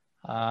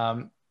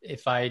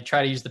 If I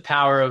try to use the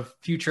power of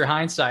future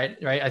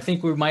hindsight, right, I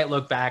think we might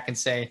look back and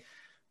say,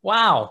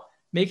 wow,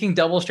 making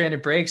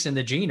double-stranded breaks in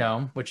the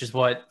genome, which is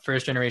what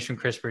first-generation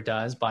CRISPR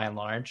does by and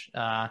large,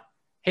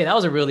 hey, that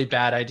was a really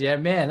bad idea.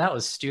 Man, that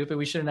was stupid.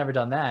 We should have never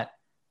done that.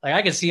 Like,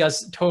 I could see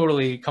us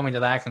totally coming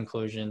to that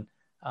conclusion.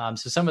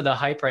 So some of the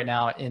hype right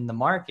now in the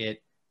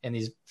market and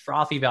these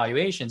frothy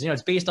valuations,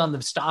 it's based on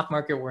the stock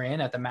market we're in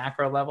at the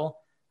macro level.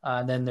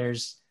 And then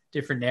there's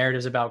different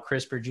narratives about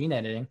CRISPR gene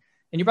editing.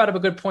 And you brought up a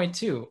good point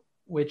too,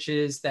 which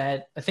is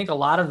that I think a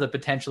lot of the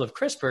potential of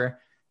CRISPR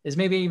is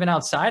maybe even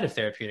outside of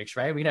therapeutics,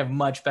 right? We can have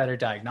much better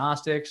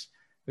diagnostics.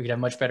 We could have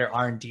much better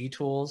R&D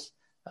tools,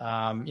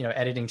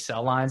 editing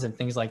cell lines and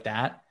things like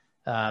that.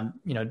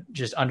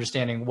 Just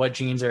understanding what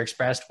genes are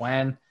expressed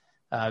when,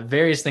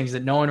 various things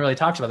that no one really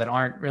talks about that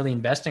aren't really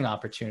investing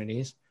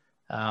opportunities.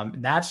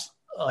 That's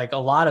like a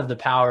lot of the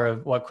power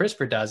of what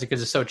CRISPR does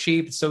because it's so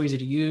cheap, it's so easy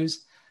to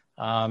use.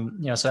 So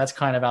that's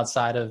kind of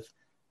outside of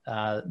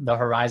the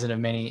horizon of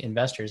many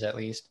investors, at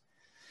least.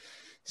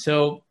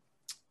 So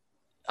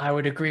I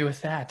would agree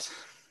with that.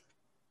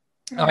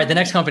 All right, the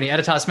next company,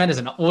 Editas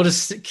Medicine. We'll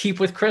just keep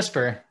with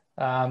CRISPR.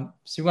 So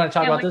you want to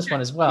talk Yeah, about this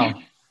one as well.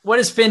 What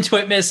is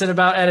FinTwit missing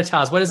about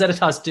Editas? What does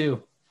Editas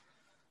do?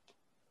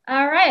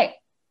 All right.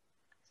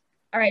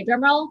 All right,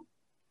 drum roll.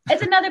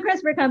 It's another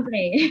CRISPR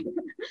company.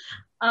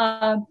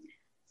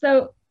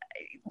 So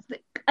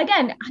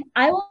again,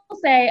 I will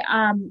say,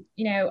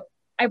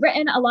 I've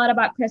written a lot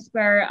about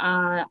CRISPR.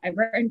 I've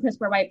written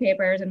CRISPR white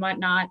papers and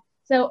whatnot.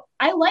 So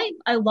I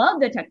love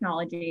the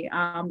technology.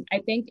 I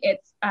think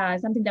it's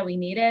something that we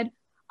needed.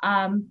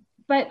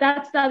 But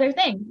that's the other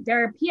thing.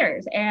 There are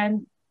peers,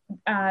 and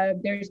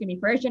there's going to be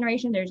first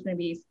generation. There's going to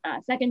be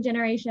second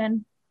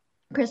generation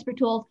CRISPR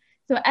tools.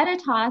 So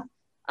Editas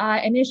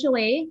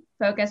initially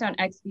focused on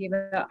ex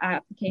vivo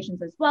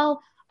applications as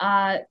well.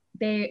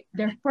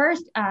 Their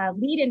first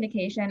lead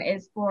indication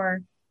is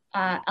for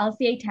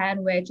LCA10,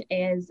 which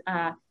is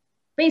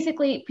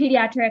basically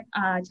pediatric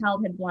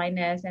childhood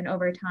blindness, and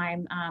over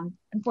time,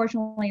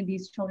 unfortunately,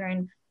 these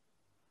children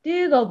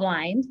do go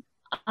blind.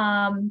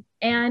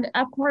 And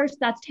of course,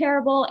 that's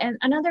terrible. And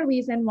another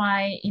reason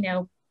why,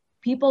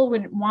 people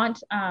would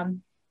want,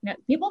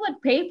 people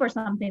would pay for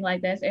something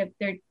like this if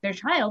their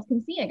child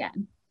can see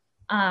again.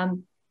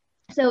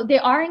 So they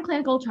are in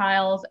clinical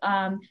trials.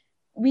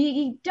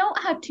 We don't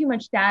have too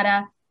much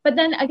data, but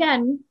then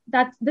again,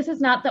 this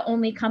is not the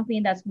only company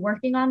that's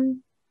working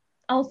on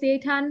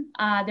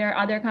LCA10. There are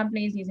other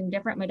companies using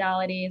different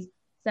modalities.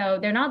 So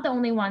they're not the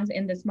only ones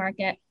in this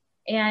market.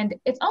 And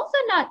it's also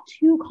not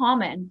too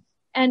common.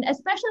 And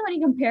especially when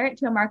you compare it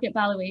to a market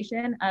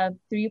valuation of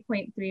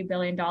 $3.3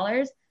 billion,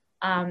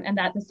 and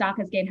that the stock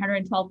has gained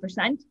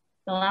 112%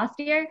 the last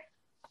year,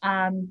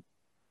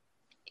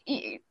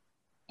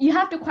 you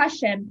have to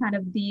question kind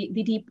of the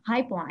deep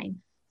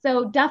pipeline.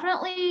 So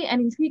definitely an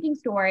intriguing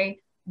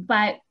story,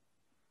 but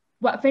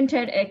what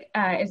FinTwit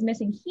is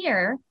missing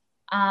here,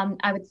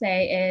 I would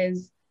say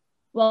is,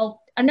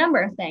 well, a number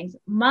of things.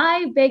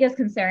 My biggest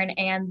concern,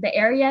 and the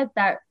area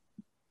that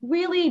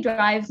really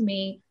drives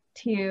me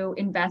to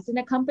invest in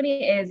a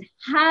company, is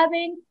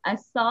having a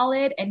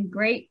solid and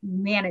great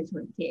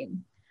management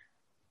team.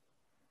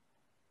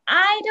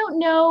 I don't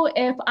know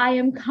if I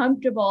am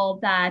comfortable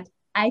that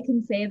I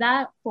can say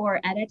that for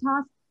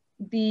Editas.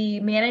 The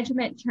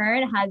management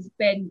churn has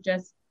been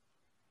just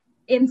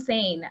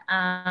insane.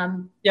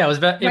 Yeah,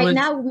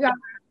 now we are.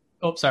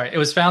 Oh, sorry. It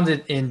was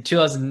founded in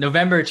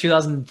November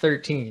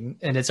 2013,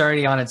 and it's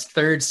already on its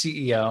third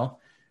CEO.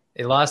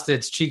 It lost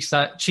its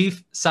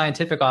chief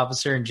scientific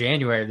officer in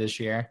January of this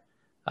year.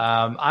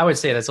 I would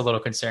say that's a little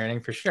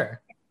concerning for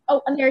sure.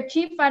 Oh, and their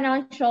chief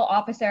financial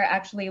officer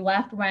actually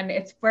left when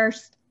it's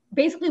first,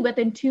 basically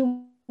within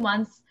 2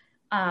 months.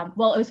 It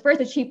was first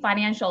the chief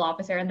financial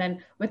officer, and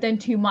then within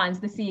 2 months,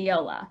 the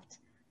CEO left.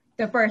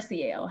 The first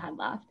CEO had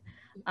left.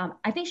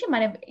 I think she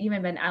might have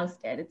even been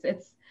ousted.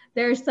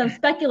 There's some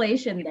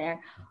speculation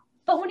there.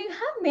 But when you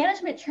have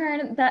management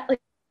churn,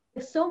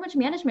 so much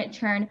management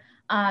churn,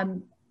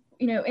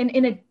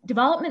 in a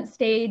development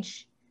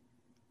stage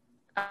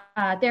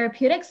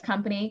therapeutics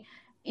company,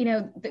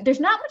 there's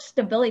not much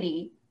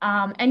stability.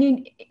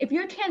 And if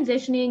you're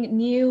transitioning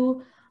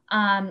new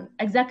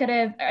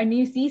executive or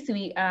new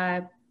C-suite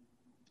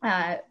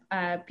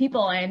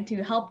people and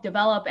to help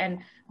develop and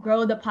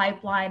grow the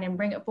pipeline and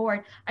bring it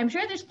forward, I'm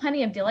sure there's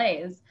plenty of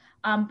delays.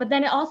 But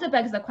then it also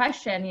begs the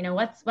question,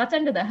 what's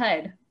under the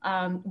hood?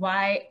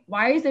 Why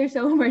is there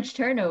so much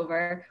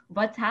turnover?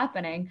 What's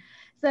happening?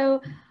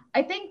 So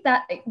I think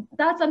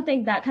that's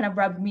something that kind of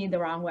rubbed me the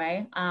wrong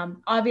way.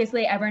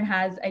 Obviously, everyone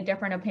has a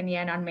different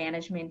opinion on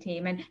management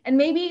team, and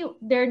maybe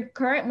their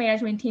current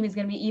management team is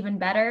going to be even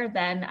better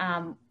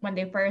than when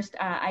they first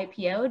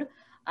IPO'd.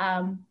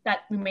 That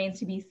remains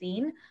to be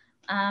seen.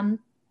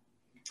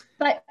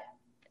 But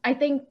I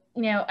think,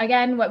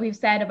 again, what we've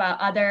said about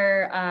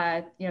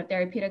other,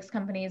 therapeutics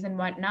companies and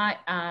whatnot,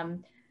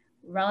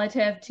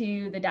 relative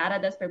to the data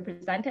that's been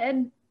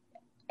presented,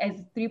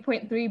 is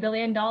 $3.3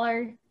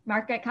 billion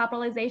market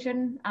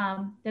capitalization.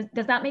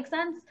 Does that make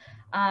sense?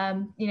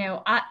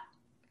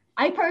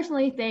 I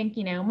personally think,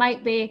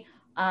 might be.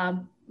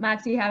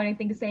 Max, do you have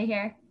anything to say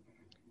here?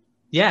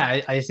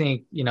 Yeah, I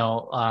think,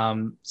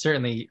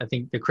 certainly I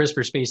think the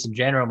CRISPR space in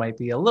general might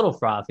be a little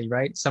frothy,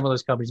 right? Some of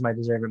those companies might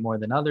deserve it more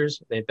than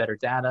others. They have better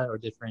data or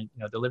different,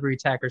 delivery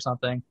tech or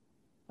something.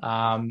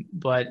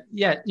 But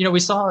yeah, we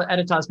saw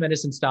Editas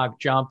Medicine stock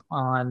jump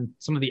on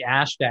some of the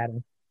ASH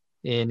data,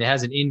 and it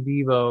has an in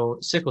vivo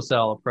sickle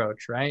cell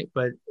approach, right?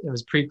 But it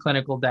was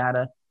preclinical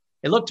data.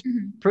 It looked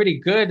pretty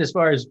good as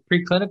far as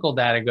preclinical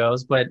data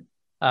goes, but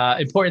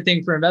important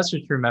thing for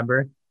investors to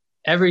remember,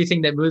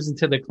 everything that moves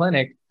into the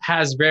clinic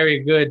has very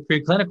good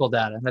preclinical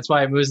data. That's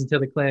why it moves into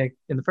the clinic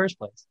in the first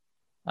place.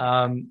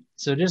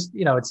 So just,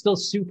 it's still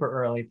super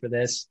early for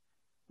this.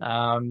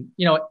 And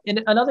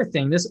another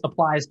thing, this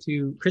applies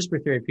to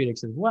CRISPR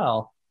therapeutics as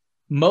well.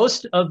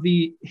 Most of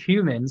the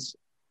humans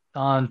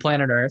on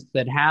planet Earth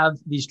that have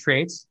these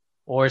traits,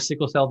 or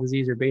sickle cell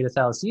disease or beta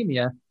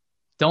thalassemia,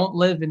 don't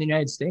live in the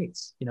United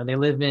States. They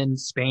live in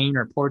Spain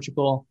or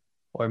Portugal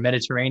or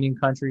Mediterranean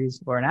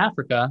countries or in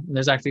Africa. And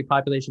there's actually a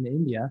population in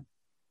India.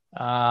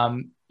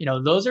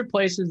 Those are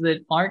places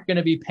that aren't going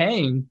to be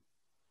paying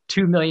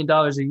 $2 million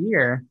a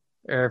year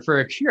for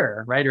a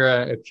cure, right? Or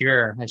a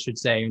cure, I should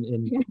say,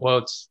 in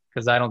quotes,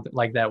 because I don't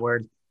like that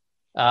word.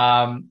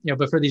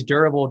 But for these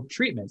durable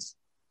treatments.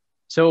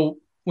 So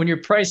when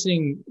you're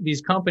pricing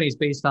these companies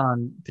based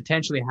on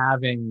potentially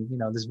having,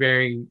 this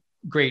very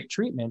great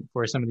treatment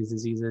for some of these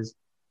diseases,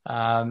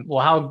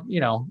 how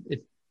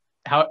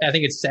I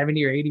think it's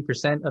 70 or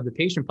 80% of the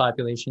patient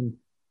population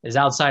is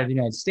outside of the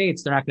United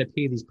States. They're not going to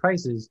pay these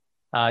prices.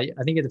 I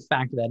think you have to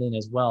factor that in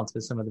as well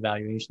to some of the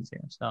valuations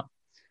here. So,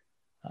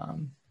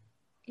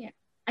 yeah,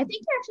 I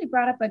think you actually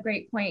brought up a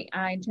great point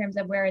in terms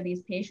of where are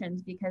these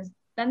patients, because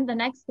then the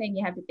next thing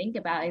you have to think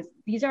about is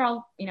these are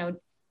all,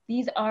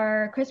 these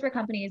are CRISPR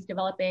companies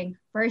developing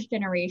first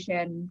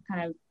generation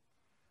kind of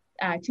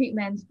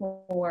treatments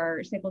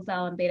for sickle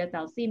cell and beta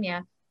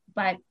thalassemia.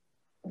 But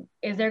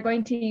is there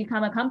going to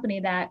become a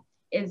company that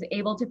is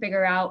able to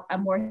figure out a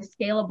more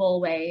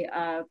scalable way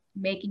of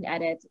making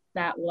edits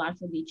that will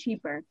actually be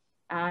cheaper?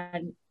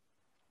 And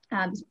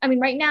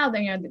right now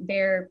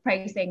they're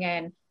pricing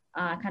in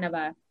kind of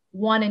a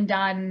one and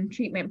done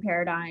treatment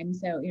paradigm.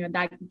 So,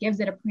 that gives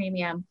it a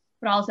premium,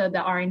 but also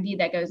the R&D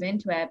that goes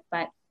into it.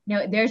 But,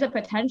 there's a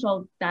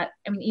potential that,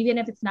 even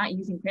if it's not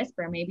using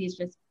CRISPR, maybe it's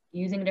just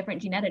using a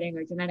different gene editing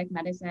or genetic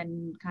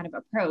medicine kind of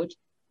approach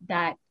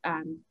that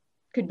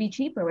could be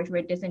cheaper, which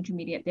would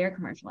disintermediate their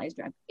commercialized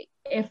drug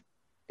if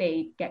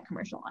they get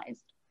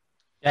commercialized.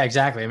 Yeah,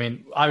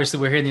 exactly. Obviously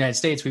we're here in the United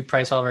States. We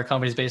price all of our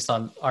companies based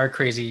on our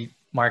crazy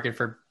market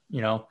for,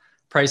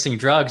 pricing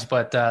drugs,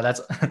 but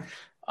that's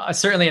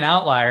certainly an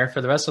outlier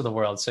for the rest of the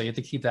world. So you have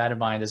to keep that in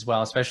mind as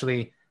well,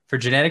 especially for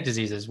genetic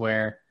diseases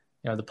where,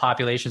 the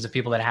populations of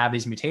people that have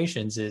these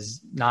mutations is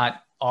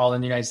not all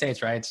in the United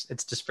States, right?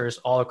 It's dispersed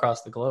all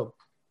across the globe.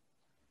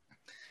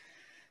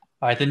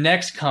 All right, the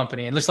next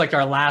company, it looks like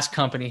our last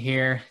company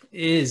here,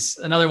 is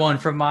another one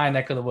from my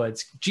neck of the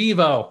woods,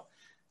 Gevo.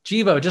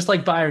 Gevo, just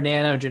like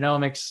Bionano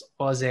Genomics,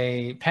 was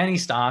a penny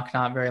stock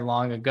not very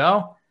long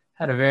ago,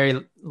 had a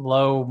very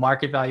low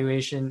market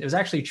valuation. It was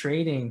actually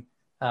trading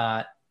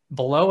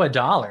below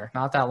 $1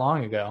 not that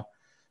long ago.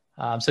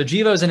 So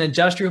Gevo is an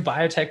industrial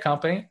biotech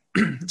company.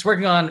 It's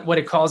working on what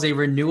it calls a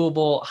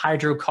renewable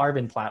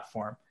hydrocarbon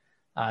platform.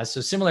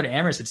 So similar to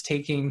Amyris, it's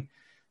taking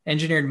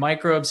engineered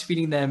microbes,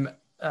 feeding them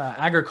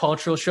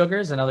agricultural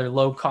sugars and other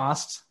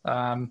low-cost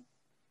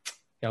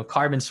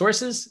carbon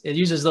sources. It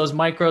uses those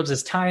microbes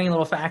as tiny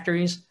little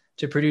factories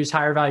to produce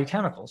higher value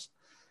chemicals.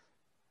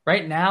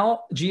 Right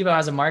now, Gevo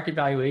has a market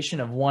valuation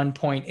of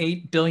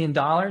 $1.8 billion,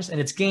 and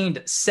it's gained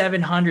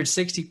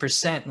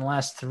 760% in the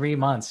last 3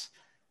 months.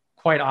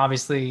 Quite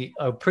obviously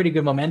a pretty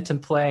good momentum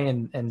play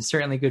and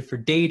certainly good for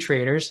day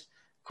traders.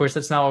 Of course,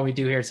 that's not what we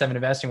do here at Seven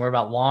Investing. We're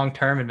about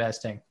long-term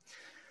investing.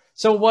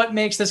 So what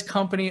makes this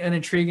company an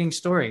intriguing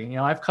story?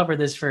 I've covered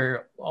this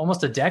for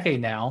almost a decade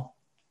now.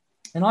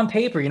 And on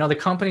paper, the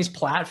company's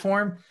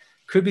platform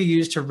could be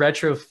used to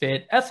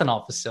retrofit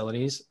ethanol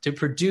facilities to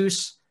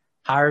produce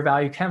higher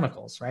value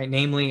chemicals, right?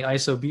 Namely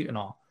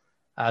isobutanol.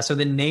 So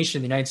the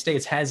nation, the United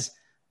States, has,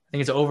 I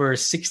think it's over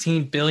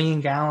 16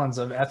 billion gallons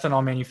of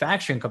ethanol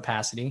manufacturing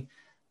capacity,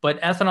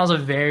 but ethanol is a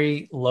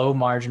very low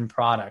margin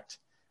product.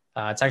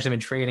 It's actually been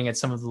trading at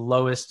some of the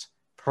lowest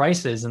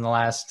prices in the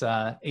last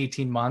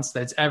 18 months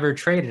that it's ever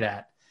traded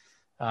at.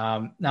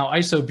 Now,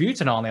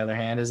 isobutanol, on the other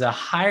hand, is a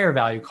higher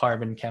value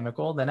carbon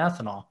chemical than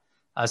ethanol.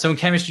 So in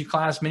chemistry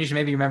class, Manisha,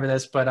 maybe you remember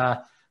this, but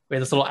we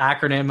had this little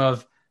acronym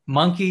of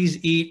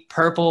monkeys eat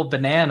purple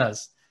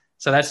bananas.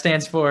 So that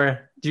stands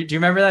for, do you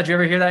remember that? Did you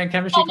ever hear that in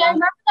chemistry class? I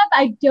remember that, but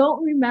I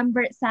don't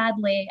remember it,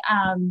 sadly,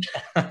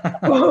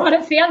 what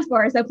it stands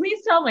for. So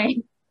please tell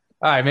me.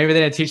 All right, maybe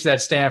they didn't teach that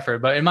at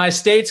Stanford, but in my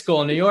state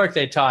school in New York,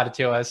 they taught it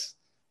to us.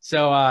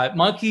 So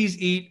monkeys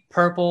eat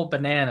purple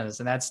bananas,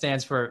 and that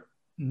stands for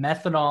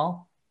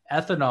methanol,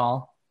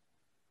 ethanol,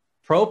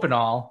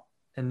 propanol,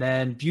 and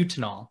then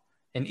butanol.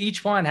 And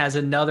each one has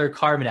another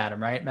carbon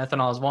atom, right?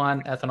 Methanol is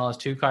 1, ethanol has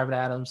 2 carbon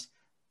atoms.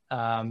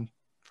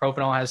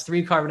 Propanol has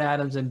 3 carbon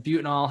atoms, and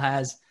butanol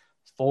has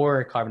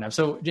 4 carbon atoms.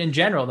 So in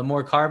general, the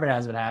more carbon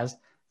atoms it has,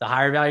 the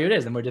higher value it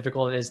is, the more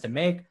difficult it is to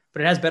make,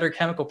 but it has better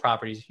chemical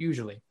properties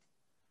usually.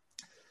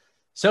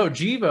 So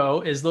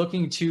Gevo is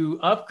looking to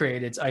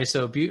upgrade its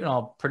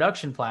isobutanol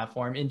production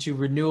platform into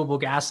renewable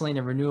gasoline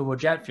and renewable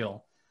jet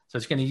fuel. So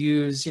it's going to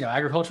use,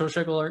 agricultural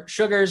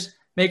sugars,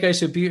 make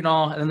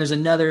isobutanol, and then there's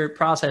another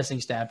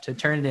processing step to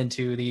turn it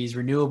into these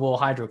renewable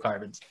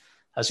hydrocarbons.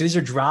 So these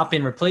are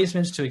drop-in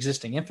replacements to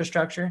existing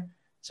infrastructure.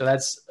 So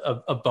that's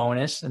a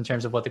bonus in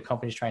terms of what the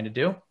company's trying to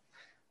do.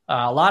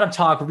 A lot of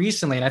talk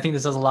recently, and I think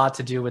this has a lot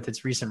to do with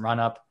its recent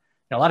run-up.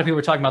 A lot of people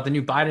are talking about the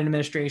new Biden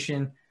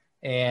administration,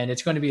 and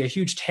it's going to be a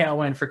huge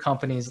tailwind for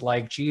companies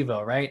like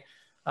Gevo, right?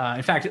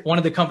 In fact, one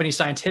of the company's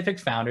scientific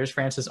founders,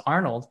 Frances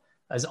Arnold,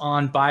 is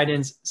on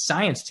Biden's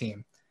science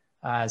team.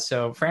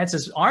 So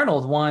Frances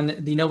Arnold won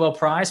the Nobel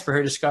Prize for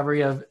her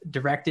discovery of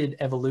directed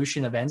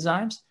evolution of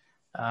enzymes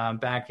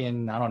back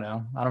in, I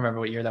don't remember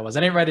what year that was. I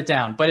didn't write it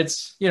down, but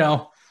it's,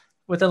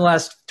 within the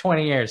last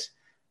 20 years.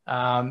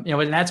 And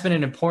that's been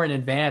an important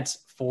advance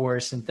for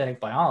synthetic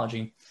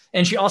biology.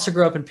 And she also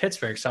grew up in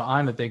Pittsburgh, so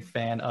I'm a big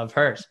fan of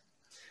hers.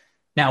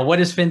 Now, what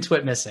is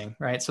FinTwit missing,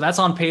 right? So that's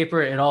on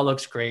paper. It all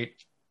looks great.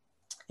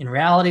 In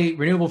reality,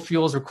 renewable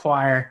fuels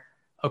require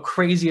a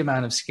crazy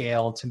amount of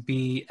scale to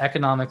be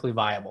economically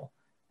viable.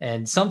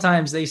 And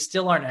sometimes they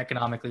still aren't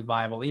economically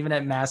viable, even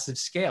at massive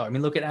scale. I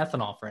mean, look at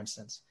ethanol, for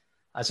instance.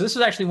 So this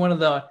was actually one of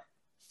the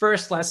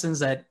first lessons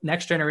that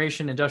next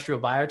generation industrial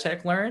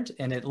biotech learned,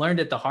 and it learned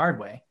it the hard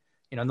way.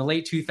 You know, in the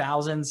late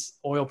 2000s,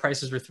 oil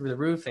prices were through the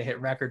roof. They hit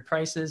record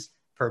prices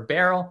per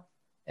barrel.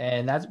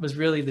 And that was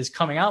really this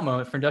coming out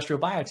moment for industrial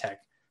biotech.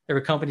 There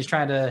were companies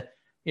trying to,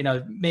 you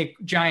know,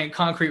 make giant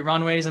concrete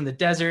runways in the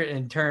desert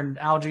and turn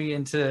algae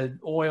into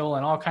oil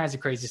and all kinds of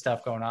crazy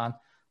stuff going on.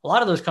 A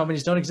lot of those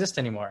companies don't exist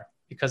anymore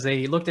because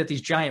they looked at these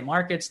giant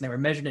markets and they were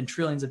measured in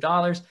trillions of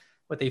dollars.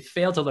 What they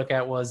failed to look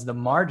at was the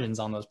margins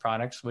on those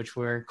products, which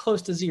were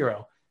close to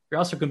zero. You're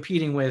also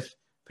competing with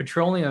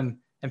petroleum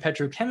and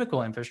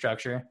petrochemical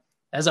infrastructure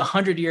as a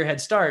 100-year head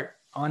start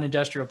on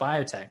industrial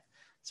biotech.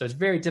 So it's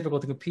very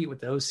difficult to compete with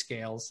those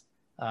scales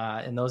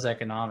and those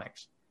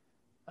economics.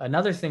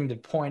 Another thing to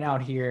point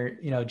out here,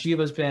 you know,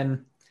 Gevo's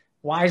been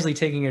wisely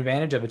taking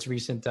advantage of its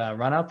recent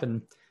run-up,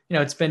 and, you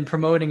know, it's been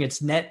promoting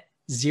its Net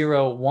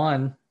Zero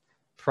One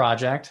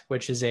project,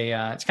 which is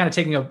it's kind of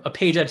taking a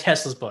page out of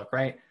Tesla's book,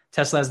 right?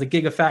 Tesla has the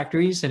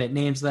gigafactories and it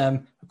names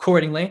them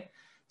accordingly.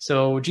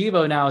 So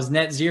Gevo now has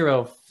net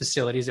zero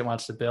facilities it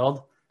wants to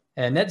build.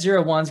 And Net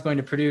Zero One is going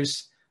to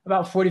produce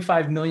about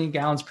 45 million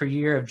gallons per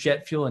year of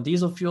jet fuel and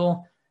diesel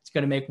fuel. It's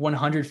going to make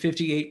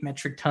 158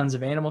 metric tons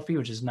of animal feed,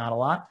 which is not a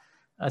lot.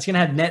 It's going to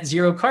have net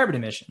zero carbon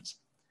emissions.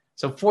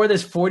 So for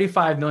this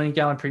 45 million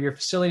gallon per year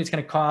facility, it's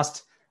going to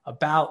cost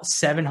about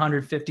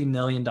 $750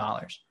 million.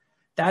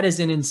 That is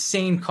an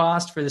insane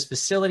cost for this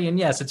facility. And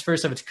yes, it's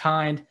first of its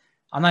kind.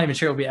 I'm not even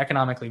sure it'll be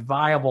economically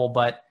viable,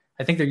 but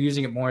I think they're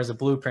using it more as a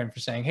blueprint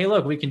for saying, hey,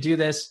 look, we can do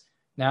this.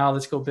 Now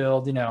let's go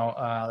build, you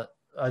know,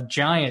 a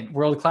giant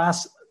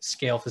world-class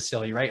scale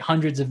facility, right?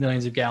 Hundreds of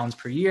millions of gallons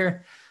per year.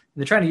 And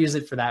they're trying to use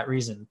it for that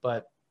reason.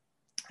 But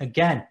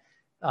again,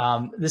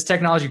 this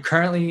technology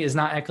currently is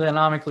not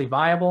economically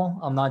viable.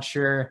 I'm not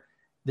sure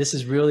this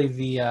is really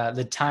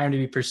the time to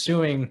be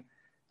pursuing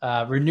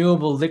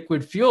renewable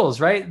liquid fuels,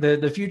 right?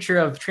 The future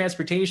of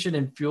transportation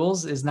and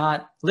fuels is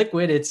not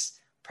liquid, it's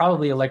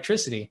probably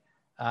electricity.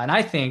 And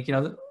I think, you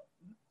know,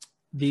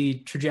 the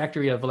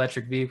trajectory of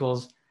electric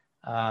vehicles,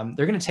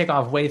 they're going to take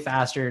off way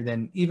faster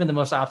than even the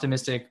most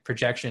optimistic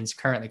projections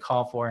currently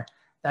call for.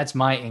 That's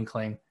my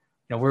inkling.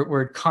 You know,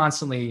 we're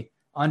constantly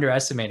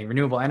underestimating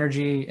renewable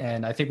energy,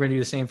 and I think we're going to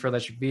do the same for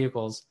electric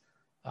vehicles.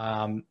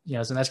 You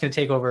know, so that's going to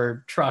take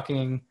over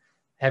trucking,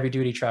 heavy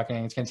duty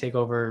trucking. It's going to take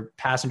over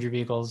passenger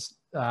vehicles,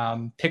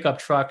 pickup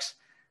trucks.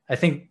 I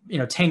think, you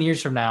know, 10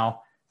 years from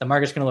now, the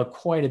market's going to look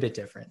quite a bit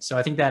different. So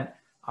I think that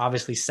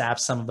obviously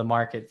saps some of the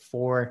market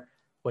for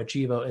what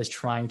Gevo is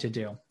trying to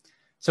do.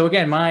 So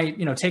again, my,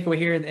 you know, takeaway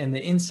here and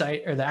the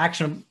insight or the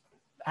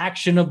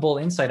actionable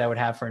insight I would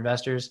have for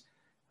investors.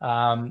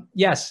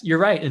 Yes, you're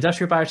right.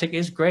 Industrial biotech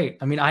is great.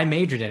 I mean, I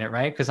majored in it,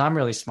 right? Because I'm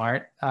really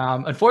smart.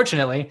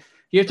 Unfortunately,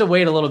 you have to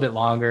wait a little bit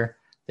longer.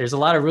 There's a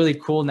lot of really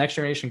cool next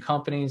generation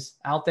companies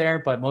out there,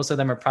 but most of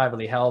them are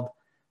privately held.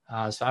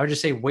 So I would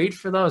just say wait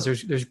for those.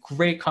 There's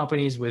great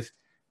companies with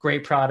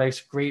great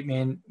products, great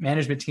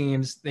management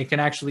teams. They can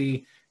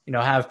actually, you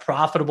know, have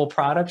profitable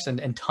products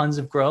and tons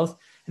of growth.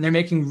 And they're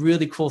making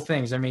really cool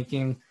things. They're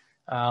making,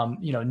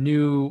 you know,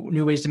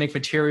 new ways to make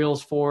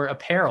materials for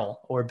apparel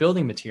or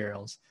building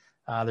materials.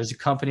 There's a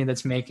company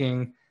that's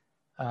making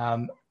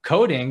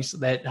coatings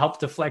that help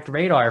deflect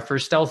radar for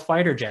stealth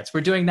fighter jets. We're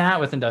doing that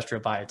with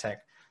industrial biotech.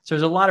 So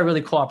there's a lot of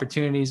really cool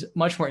opportunities,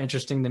 much more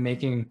interesting than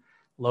making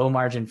low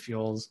margin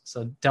fuels.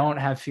 So don't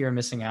have fear of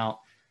missing out.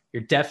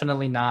 You're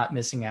definitely not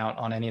missing out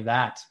on any of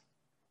that.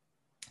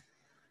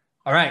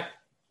 All right.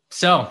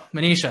 So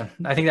Manisha,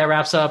 I think that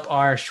wraps up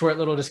our short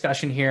little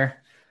discussion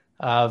here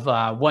of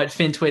what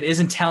FinTwit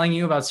isn't telling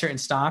you about certain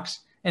stocks.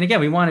 And again,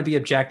 we want to be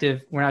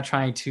objective. We're not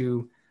trying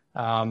to,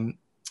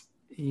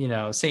 you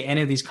know, say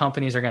any of these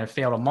companies are going to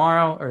fail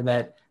tomorrow or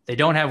that they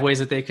don't have ways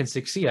that they can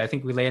succeed. I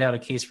think we laid out a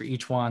case for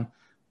each one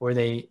where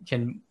they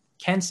can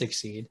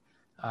succeed.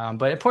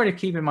 But important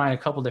to keep in mind a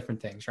couple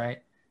different things, right?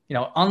 You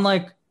know,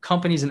 unlike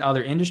companies in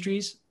other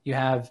industries, you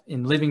have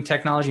in living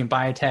technology and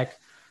biotech,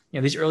 you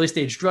know, these early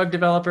stage drug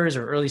developers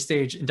or early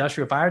stage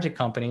industrial biotech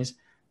companies,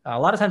 a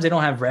lot of times they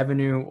don't have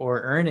revenue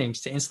or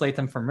earnings to insulate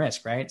them from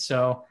risk, right?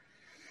 So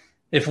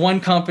if one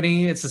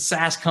company, it's a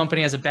SaaS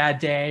company, has a bad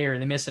day or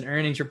they miss an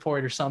earnings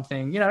report or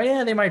something, you know,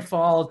 yeah, they might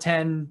fall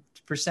 10%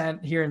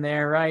 here and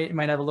there, right? It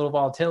might have a little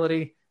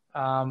volatility.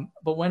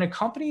 But when a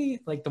company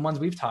like the ones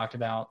we've talked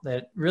about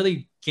that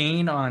really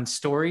gain on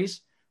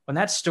stories, when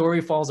that story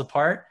falls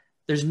apart,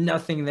 there's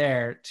nothing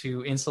there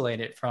to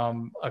insulate it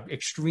from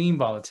extreme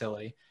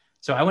volatility.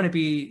 So I wouldn't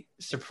be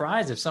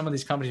surprised if some of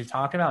these companies you're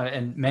talking about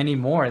and many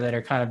more that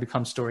are kind of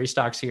become story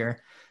stocks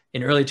here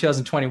in early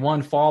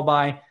 2021 fall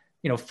by,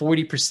 you know,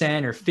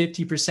 40% or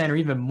 50% or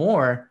even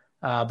more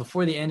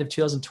before the end of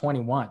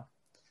 2021.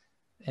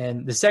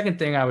 And the second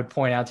thing I would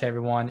point out to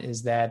everyone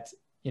is that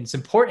it's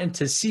important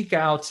to seek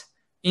out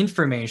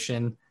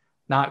information,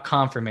 not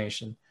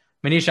confirmation.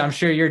 Manisha, I'm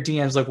sure your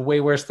DMs look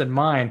way worse than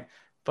mine.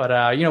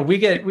 But we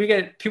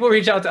get people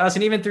reach out to us,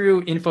 and even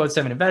through info at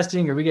Seven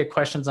Investing, or we get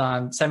questions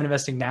on Seven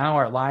Investing Now,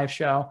 our live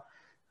show.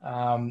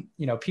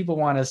 People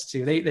want us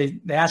to they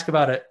ask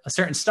about a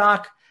certain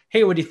stock.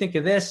 Hey, what do you think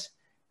of this?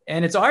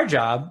 And it's our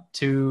job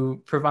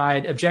to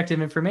provide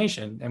objective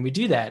information, and we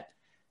do that.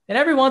 And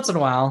every once in a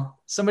while,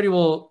 somebody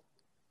will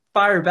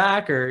fire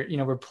back or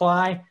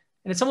reply,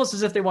 and it's almost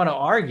as if they want to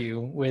argue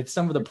with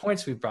some of the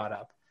points we brought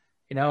up.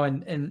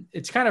 And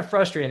it's kind of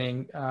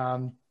frustrating.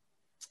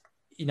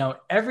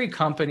 Every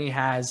company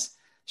has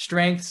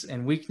strengths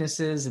and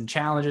weaknesses and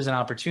challenges and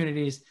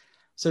opportunities.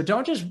 So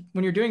don't just,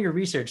 when you're doing your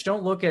research,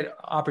 don't look at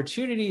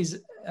opportunities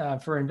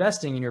for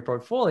investing in your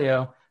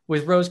portfolio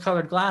with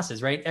rose-colored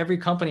glasses, right? Every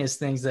company has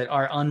things that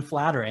are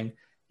unflattering.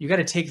 You got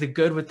to take the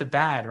good with the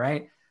bad,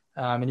 right?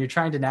 And you're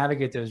trying to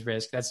navigate those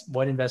risks. That's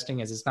what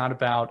investing is. It's not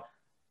about,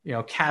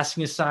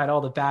 casting aside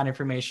all the bad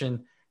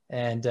information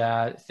and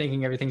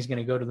thinking everything's going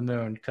to go to the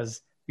moon,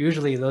 because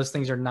usually those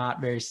things are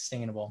not very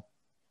sustainable.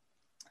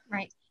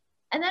 Right.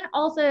 And then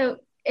also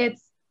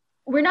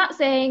we're not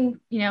saying,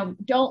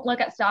 don't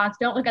look at stocks,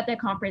 don't look at the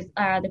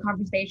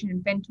conversation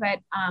in FinTwit.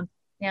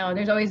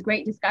 There's always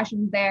great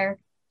discussions there.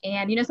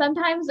 And,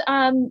 sometimes,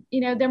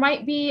 there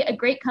might be a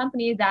great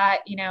company that,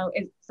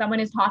 someone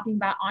is talking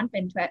about on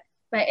FinTwit,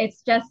 but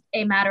it's just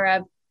a matter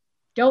of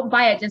don't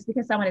buy it just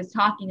because someone is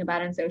talking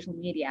about it on social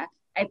media.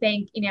 I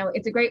think,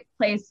 it's a great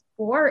place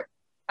for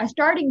a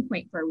starting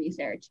point for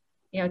research.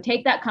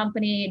 Take that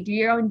company, do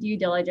your own due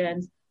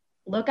diligence,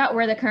 look at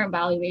where the current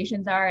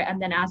valuations are,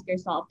 and then ask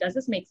yourself, does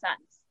this make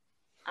sense?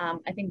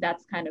 I think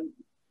that's kind of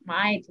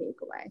my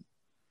takeaway.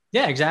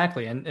 Yeah,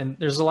 exactly. And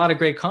there's a lot of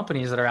great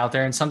companies that are out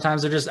there, and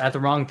sometimes they're just at the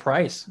wrong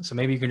price. So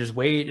maybe you can just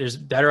wait. There's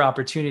better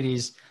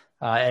opportunities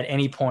at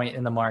any point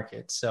in the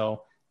market.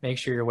 So make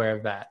sure you're aware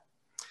of that.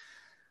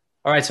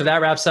 All right. So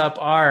that wraps up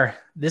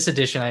this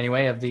edition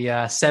anyway of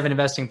the Seven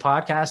Investing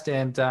podcast.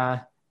 And,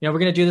 we're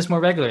going to do this more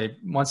regularly.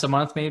 Once a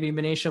month, maybe,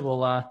 Manisha,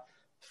 we'll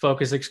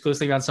focus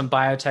exclusively on some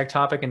biotech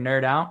topic and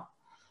nerd out.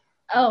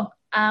 Oh,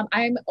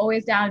 I'm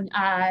always down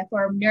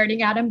for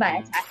nerding out in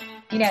biotech.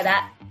 You know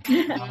that.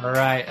 All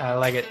right. I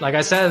like it. Like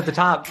I said at the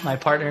top, my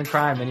partner in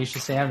crime, Manisha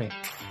Sammy.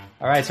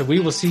 All right. So we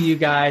will see you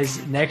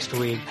guys next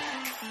week.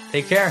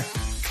 Take care.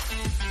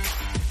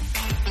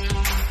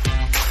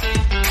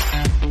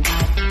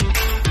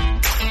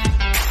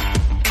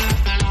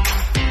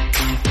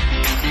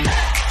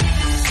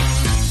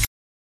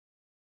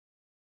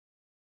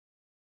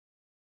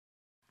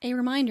 A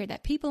reminder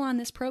that people on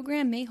this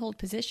program may hold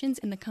positions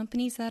in the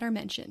companies that are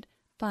mentioned.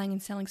 Buying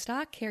and selling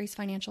stock carries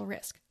financial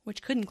risk,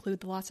 which could include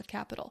the loss of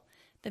capital.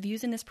 The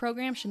views in this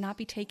program should not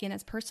be taken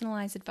as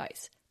personalized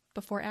advice.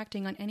 Before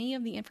acting on any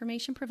of the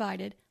information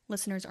provided,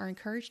 listeners are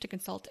encouraged to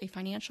consult a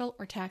financial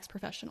or tax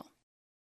professional.